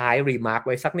ห้อยท้ายรีมาร์คไ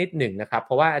ว้สักนิดหนึ่งนะครับเพ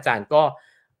ราะว่าอาจารย์ก็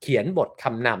เขียนบทค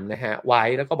ำนำนะฮะไว้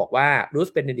แล้วก็บอกว่ารูธ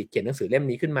เบเนดิกต์เขียนหนังสือเล่ม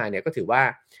นี้ขึ้นมาเนี่ยก็ถือว่า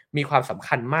มีความสำ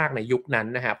คัญมากในยุคนั้น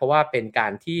นะฮะเพราะว่าเป็นกา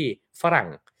รที่ฝรั่ง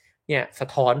เนี่ยสะ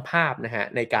ท้อนภาพนะฮะ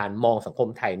ในการมองสังคม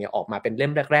ไทยเนี่ยออกมาเป็นเล่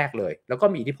มแรกๆเลยแล้วก็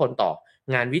มีอิทธิพลต่อ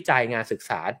งานวิจัยงานศึก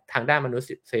ษาทางด้านมนุ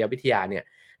ษยวิทยาเนี่ย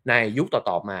ในยุคต่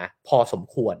อๆมาพอสม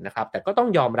ควรนะครับแต่ก็ต้อง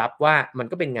ยอมรับว่ามัน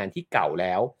ก็เป็นงานที่เก่าแ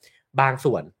ล้วบาง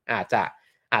ส่วนอาจ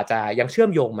จะยังเชื่อ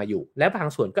มโยงมาอยู่และบาง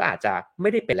ส่วนก็อาจจะไม่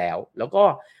ได้เป็นแล้วก็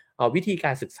วิธีก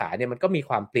ารศึกษาเนี่ยมันก็มี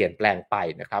ความเปลี่ยนแปลงไป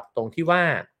นะครับตรงที่ว่า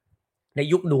ใน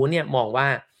ยุคนู้นเนี่ยมองว่า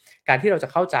การที่เราจะ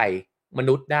เข้าใจม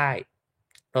นุษย์ได้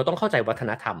เราต้องเข้าใจวัฒ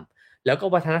นธรรมแล้วก็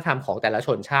วัฒนธรรมของแต่ละช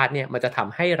นชาติเนี่ยมันจะท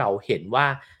ำให้เราเห็นว่า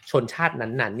ชนชาติ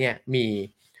นั้นๆเนี่ยมี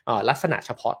ลักษณะเฉ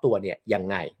พาะตัวเนี่ยยัง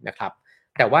ไงนะครับ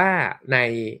แต่ว่าใน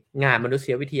งานมนุษ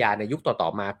ยวิทยาในยุคต่อ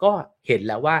ๆมาก็เห็น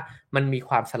แล้วว่ามันมี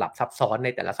ความสลับซับซ้อนใน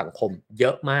แต่ละสังคมเยอ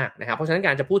ะมากนะครับเพราะฉะนั้นก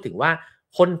ารจะพูดถึงว่า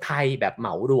คนไทยแบบเหม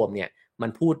ารวมเนี่ยมัน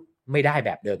พูดไม่ได้แ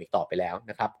บบเดิมอีกต่อไปแล้ว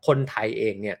นะครับคนไทยเอ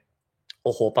งเนี่ยโ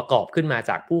อ้โหประกอบขึ้นมา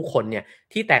จากผู้คนเนี่ย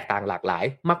ที่แตกต่างหลากหลาย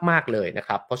มากๆเลยนะค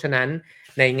รับเพราะฉะนั้น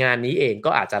ในงานนี้เองก็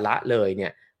อาจจะละเลยเนี่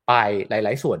ยไปหล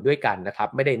ายๆส่วนด้วยกันนะครับ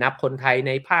ไม่ได้นับคนไทยใ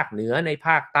นภาคเหนือในภ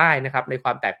าคใต้นะครับในคว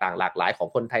ามแตกต่างหลากหลายของ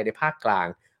คนไทยในภาคกลาง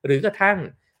หรือกระทั่ง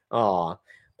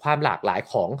ความหลากหลาย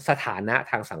ของสถานะ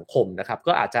ทางสังคมนะครับ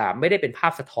ก็อาจจะไม่ได้เป็นภา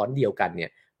พสะท้อนเดียวกันเนี่ย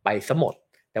ไปซะหมด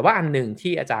แต่ว่าอันหนึ่ง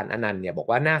ที่อาจารย์อนันต์เนี่ยบอก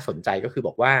ว่าน่าสนใจก็คือ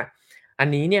บอกว่าอัน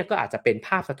นี้เนี่ยก็อาจจะเป็นภ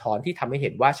าพสะท้อนที่ทำให้เห็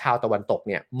นว่าชาวตะวันตก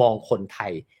เนี่ยมองคนไท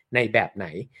ยในแบบไหน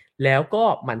แล้วก็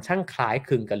มันช่างคล้ายค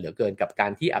ลึงกันเหลือเกินกับกา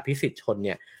รที่อภิสิทธิชนเ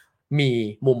นี่ยมี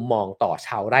มุมมองต่อช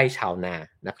าวไร่ชาวนา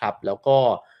นะครับแล้วก็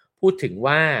พูดถึง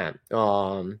ว่า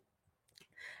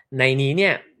ในนี้เนี่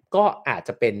ยก็อาจจ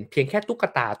ะเป็นเพียงแค่ตุ๊ก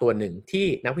ตาตัวหนึ่งที่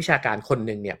นักวิชาการคนห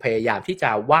นึ่งเนี่ยพยายามที่จะ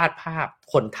วาดภาพ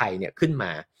คนไทยเนี่ยขึ้นม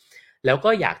าแล้วก็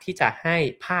อยากที่จะให้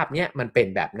ภาพเนี่ยมันเป็น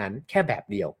แบบนั้นแค่แบบ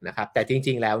เดียวนะครับแต่จ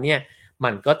ริงๆแล้วเนี่ย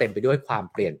มันก็เต็มไปด้วยความ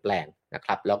เปลี่ยนแปลงนะค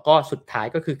รับแล้วก็สุดท้าย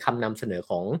ก็คือคำนำเสนอ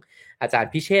ของอาจาร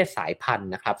ย์พิเชษฐ์สายพันธุ์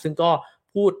นะครับซึ่งก็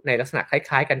พูดในลักษณะค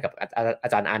ล้ายๆกันกับอา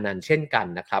จารย์อานันต์เช่นกัน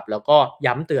นะครับแล้วก็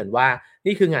ย้ำเตือนว่า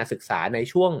นี่คืองานศึกษาใน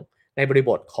ช่วงในบริ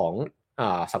บทของ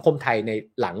สังคมไทย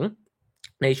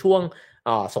ในช่วง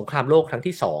สงครามโลกครั้ง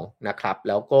ที่2นะครับ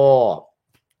แล้ว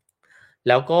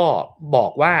ก็บอ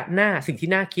กว่าสิ่งที่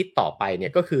น่าคิดต่อไปเนี่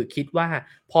ยก็คือคิดว่า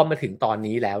พอมาถึงตอน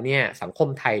นี้แล้วเนี่ยสังคม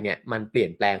ไทยเนี่ยมันเปลี่ย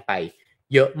นแปลงไป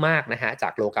เยอะมากนะฮะจา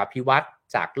กโลกาภิวัตน์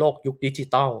จากโลกยุคดิจิ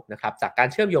ทัลนะครับจากการ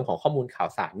เชื่อมโยงของข้อมูลข่าว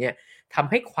สารเนี่ยทำ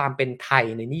ให้ความเป็นไทย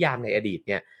ในนิยามในอดีตเ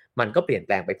นี่ยมันก็เปลี่ยนแป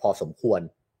ลงไปพอสมควร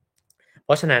เพ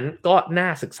ราะฉะนั้นก็น่า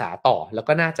ศึกษาต่อแล้ว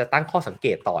ก็น่าจะตั้งข้อสังเก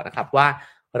ตต่อนะครับว่า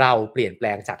เราเปลี่ยนแปล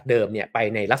งจากเดิมเนี่ยไป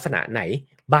ในลักษณะไหน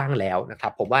บ้างแล้วนะครั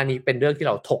บผมว่านี้เป็นเรื่องที่เ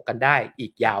ราถกกันได้อี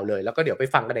กยาวเลยแล้วก็เดี๋ยวไป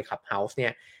ฟังกันใน Clubhouse เนี่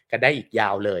ยกันได้อีกยา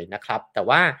วเลยนะครับแต่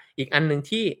ว่าอีกอันนึง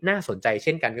ที่น่าสนใจเ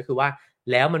ช่นกันก็คือว่า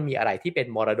แล้วมันมีอะไรที่เป็น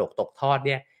มรดกตกทอดเ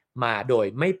นี่ยมาโดย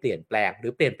ไม่เปลี่ยนแปลงหรื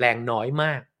อเปลี่ยนแปลงน้อยม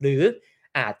ากหรือ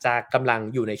อาจจะกำลัง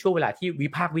อยู่ในช่วงเวลาที่วิ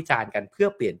พากษ์วิจารณ์กันเพื่อ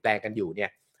เปลี่ยนแปลงกันอยู่เนี่ย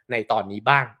ในตอนนี้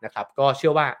บ้างนะครับก็เชื่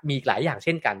อว่ามีหลายอย่างเ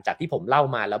ช่นกันจากที่ผมเล่า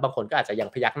มาแล้วบางคนก็อาจจะยัง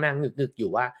พยักหน้างึกๆอยู่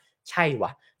ว่าใช่ว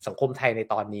ะสังคมไทยใน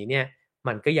ตอนนี้เนี่ย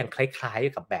มันก็ยังคล้าย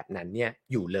ๆกับแบบนั้นเนี่ย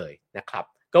อยู่เลยนะครับ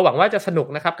ก็หวังว่าจะสนุก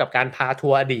นะครับกับการพาทั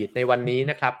วร์อดีตในวันนี้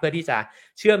นะครับเพื่อที่จะ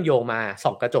เชื่อมโยงมาส่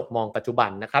องกระจกมองปัจจุบัน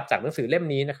นะครับจากหนังสือเล่ม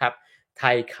นี้นะครับ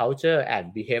Thai Culture and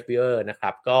Behavior นะครั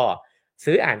บก็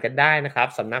ซื้ออ่านกันได้นะครับ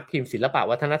สำนักพิมพ์ศิลป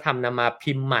วัฒนธรรมนำมา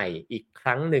พิมพ์ใหม่อีกค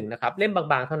รั้งหนึ่งนะครับเล่มบ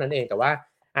างๆเท่านั้นเองแต่ว่า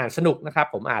อ่านสนุกนะครับ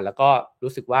ผมอ่านแล้วก็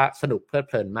รู้สึกว่าสนุกเพลิดเ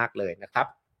พลินมากเลยนะครับ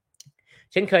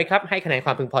เช่นเคยครับให้คะแนนค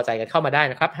วามพึงพอใจกันเข้ามาได้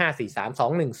นะครับ5 4 3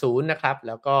 2 1 0นะครับแ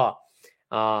ล้วก็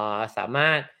สามา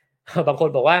รถ บางคน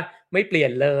บอกว่าไม่เปลี่ย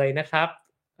นเลยนะครับ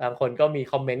บางคนก็มี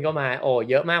คอมเมนต์ก็มาโอ้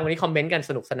เยอะมากวันนี้คอมเมนต์กัน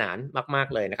สนุกสนานมาก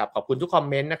ๆเลยนะครับขอบคุณทุกคอม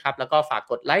เมนต์นะครับแล้วก็ฝาก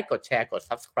กดไลค์กดแชร์กด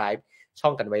Subscribe ช่อ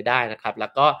งกันไว้ได้นะครับแล้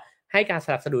วก็ให้การส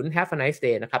นับสนุน Have a nice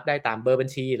day นะครับได้ตามเบอร์บัญ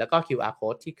ชีแล้วก็ QR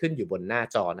code ที่ขึ้นอยู่บนหน้า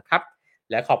จอนะครับ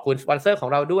และขอบคุณสปอนเซอร์ของ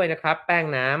เราด้วยนะครับแป้ง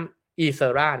น้ำ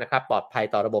Ecera นะครับปลอดภัย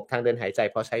ต่อระบบทางเดินหายใจ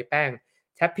เพราะใช้แป้ง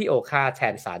Tapioca แท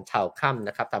นสารเถาค่ำ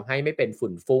นะครับทำให้ไม่เป็น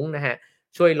ฝุ่นฟุ้งนะฮะ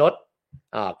ช่วยลด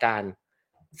การ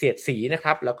เสียดสีนะค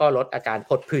รับแล้วก็ลดอาการ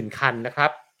ผดผื่นคันนะครั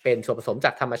บเป็นส่วนผสมจ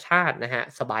ากธรรมชาตินะฮะ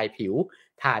สบายผิว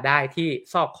ทาได้ที่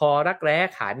ซอกคอรักแร้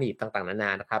ขาหนีบต่างๆนาน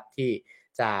านะครับที่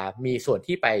จะมีส่วน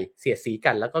ที่ไปเสียดสี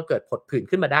กันแล้วก็เกิดผดผื่น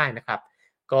ขึ้นมาได้นะครับ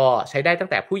ก็ใช้ได้ตั้ง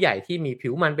แต่ผู้ใหญ่ที่มีผิ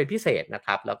วมันเป็นพิเศษนะค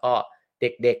รับแล้วก็เ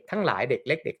ด็กๆทั้งหลายเด็ก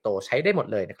เล็กเด็กโตใช้ได้หมด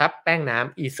เลยนะครับแป้งน้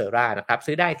ำ Ecera นะครับ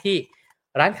ซื้อได้ที่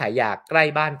ร้านขายยาใกล้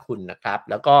บ้านคุณนะครับ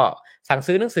แล้วก็สั่ง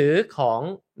ซื้อหนังสือของ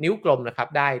นิ้วกลมนะครับ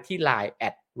ได้ที่ Line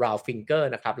 @roundfinger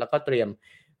นะครับแล้วก็เตรียม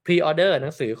พรีออเดอร์หนั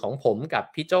งสือของผมกับ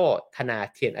พี่โจ้ธนา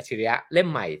เทียนอัจฉริยะเล่ม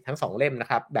ใหม่ทั้ง2เล่มนะ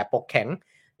ครับแบบปกแข็ง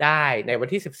ได้ในวัน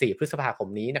ที่14พฤษภาคม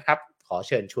นี้นะครับขอเ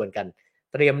ชิญชวนกัน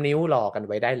เตรียมนิ้วรอกัน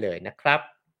ไว้ได้เลยนะครับ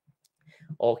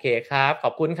โอเคครับข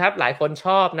อบคุณครับหลายคนช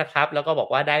อบนะครับแล้วก็บอก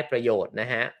ว่าได้ประโยชน์นะ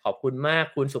ฮะขอบคุณมาก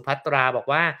คุณสุภัตราบอก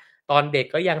ว่าตอนเด็ก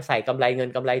ก็ยังใส่กำไรเงิน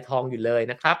กำไรทองอยู่เลย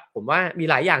นะครับผมว่ามี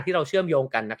หลายอย่างที่เราเชื่อมโยง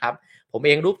กันนะครับผมเอ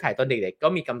งรูปถ่ายตอนเด็กๆก็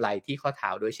มีกำไรที่ข้อเท้า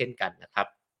ด้วยเช่นกันนะครับ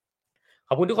ข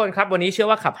อบคุณทุกคนครับวันนี้เชื่อ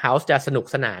ว่า Clubhouse จะสนุก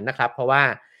สนานนะครับเพราะว่า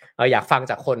อยากฟัง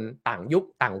จากคนต่างยุค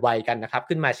ต่างวัยกันนะครับ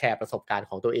ขึ้นมาแชร์ประสบการณ์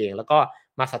ของตัวเองแล้วก็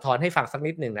มาสะท้อนให้ฟังสัก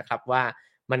นิดหนึ่งนะครับว่า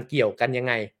มันเกี่ยวกันยัง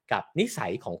ไงกับนิสั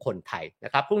ยของคนไทยน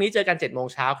ะครับพรุ่งนี้เจอกัน7 โมง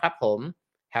เช้าครับผม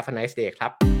Have a nice day ครั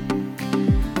บ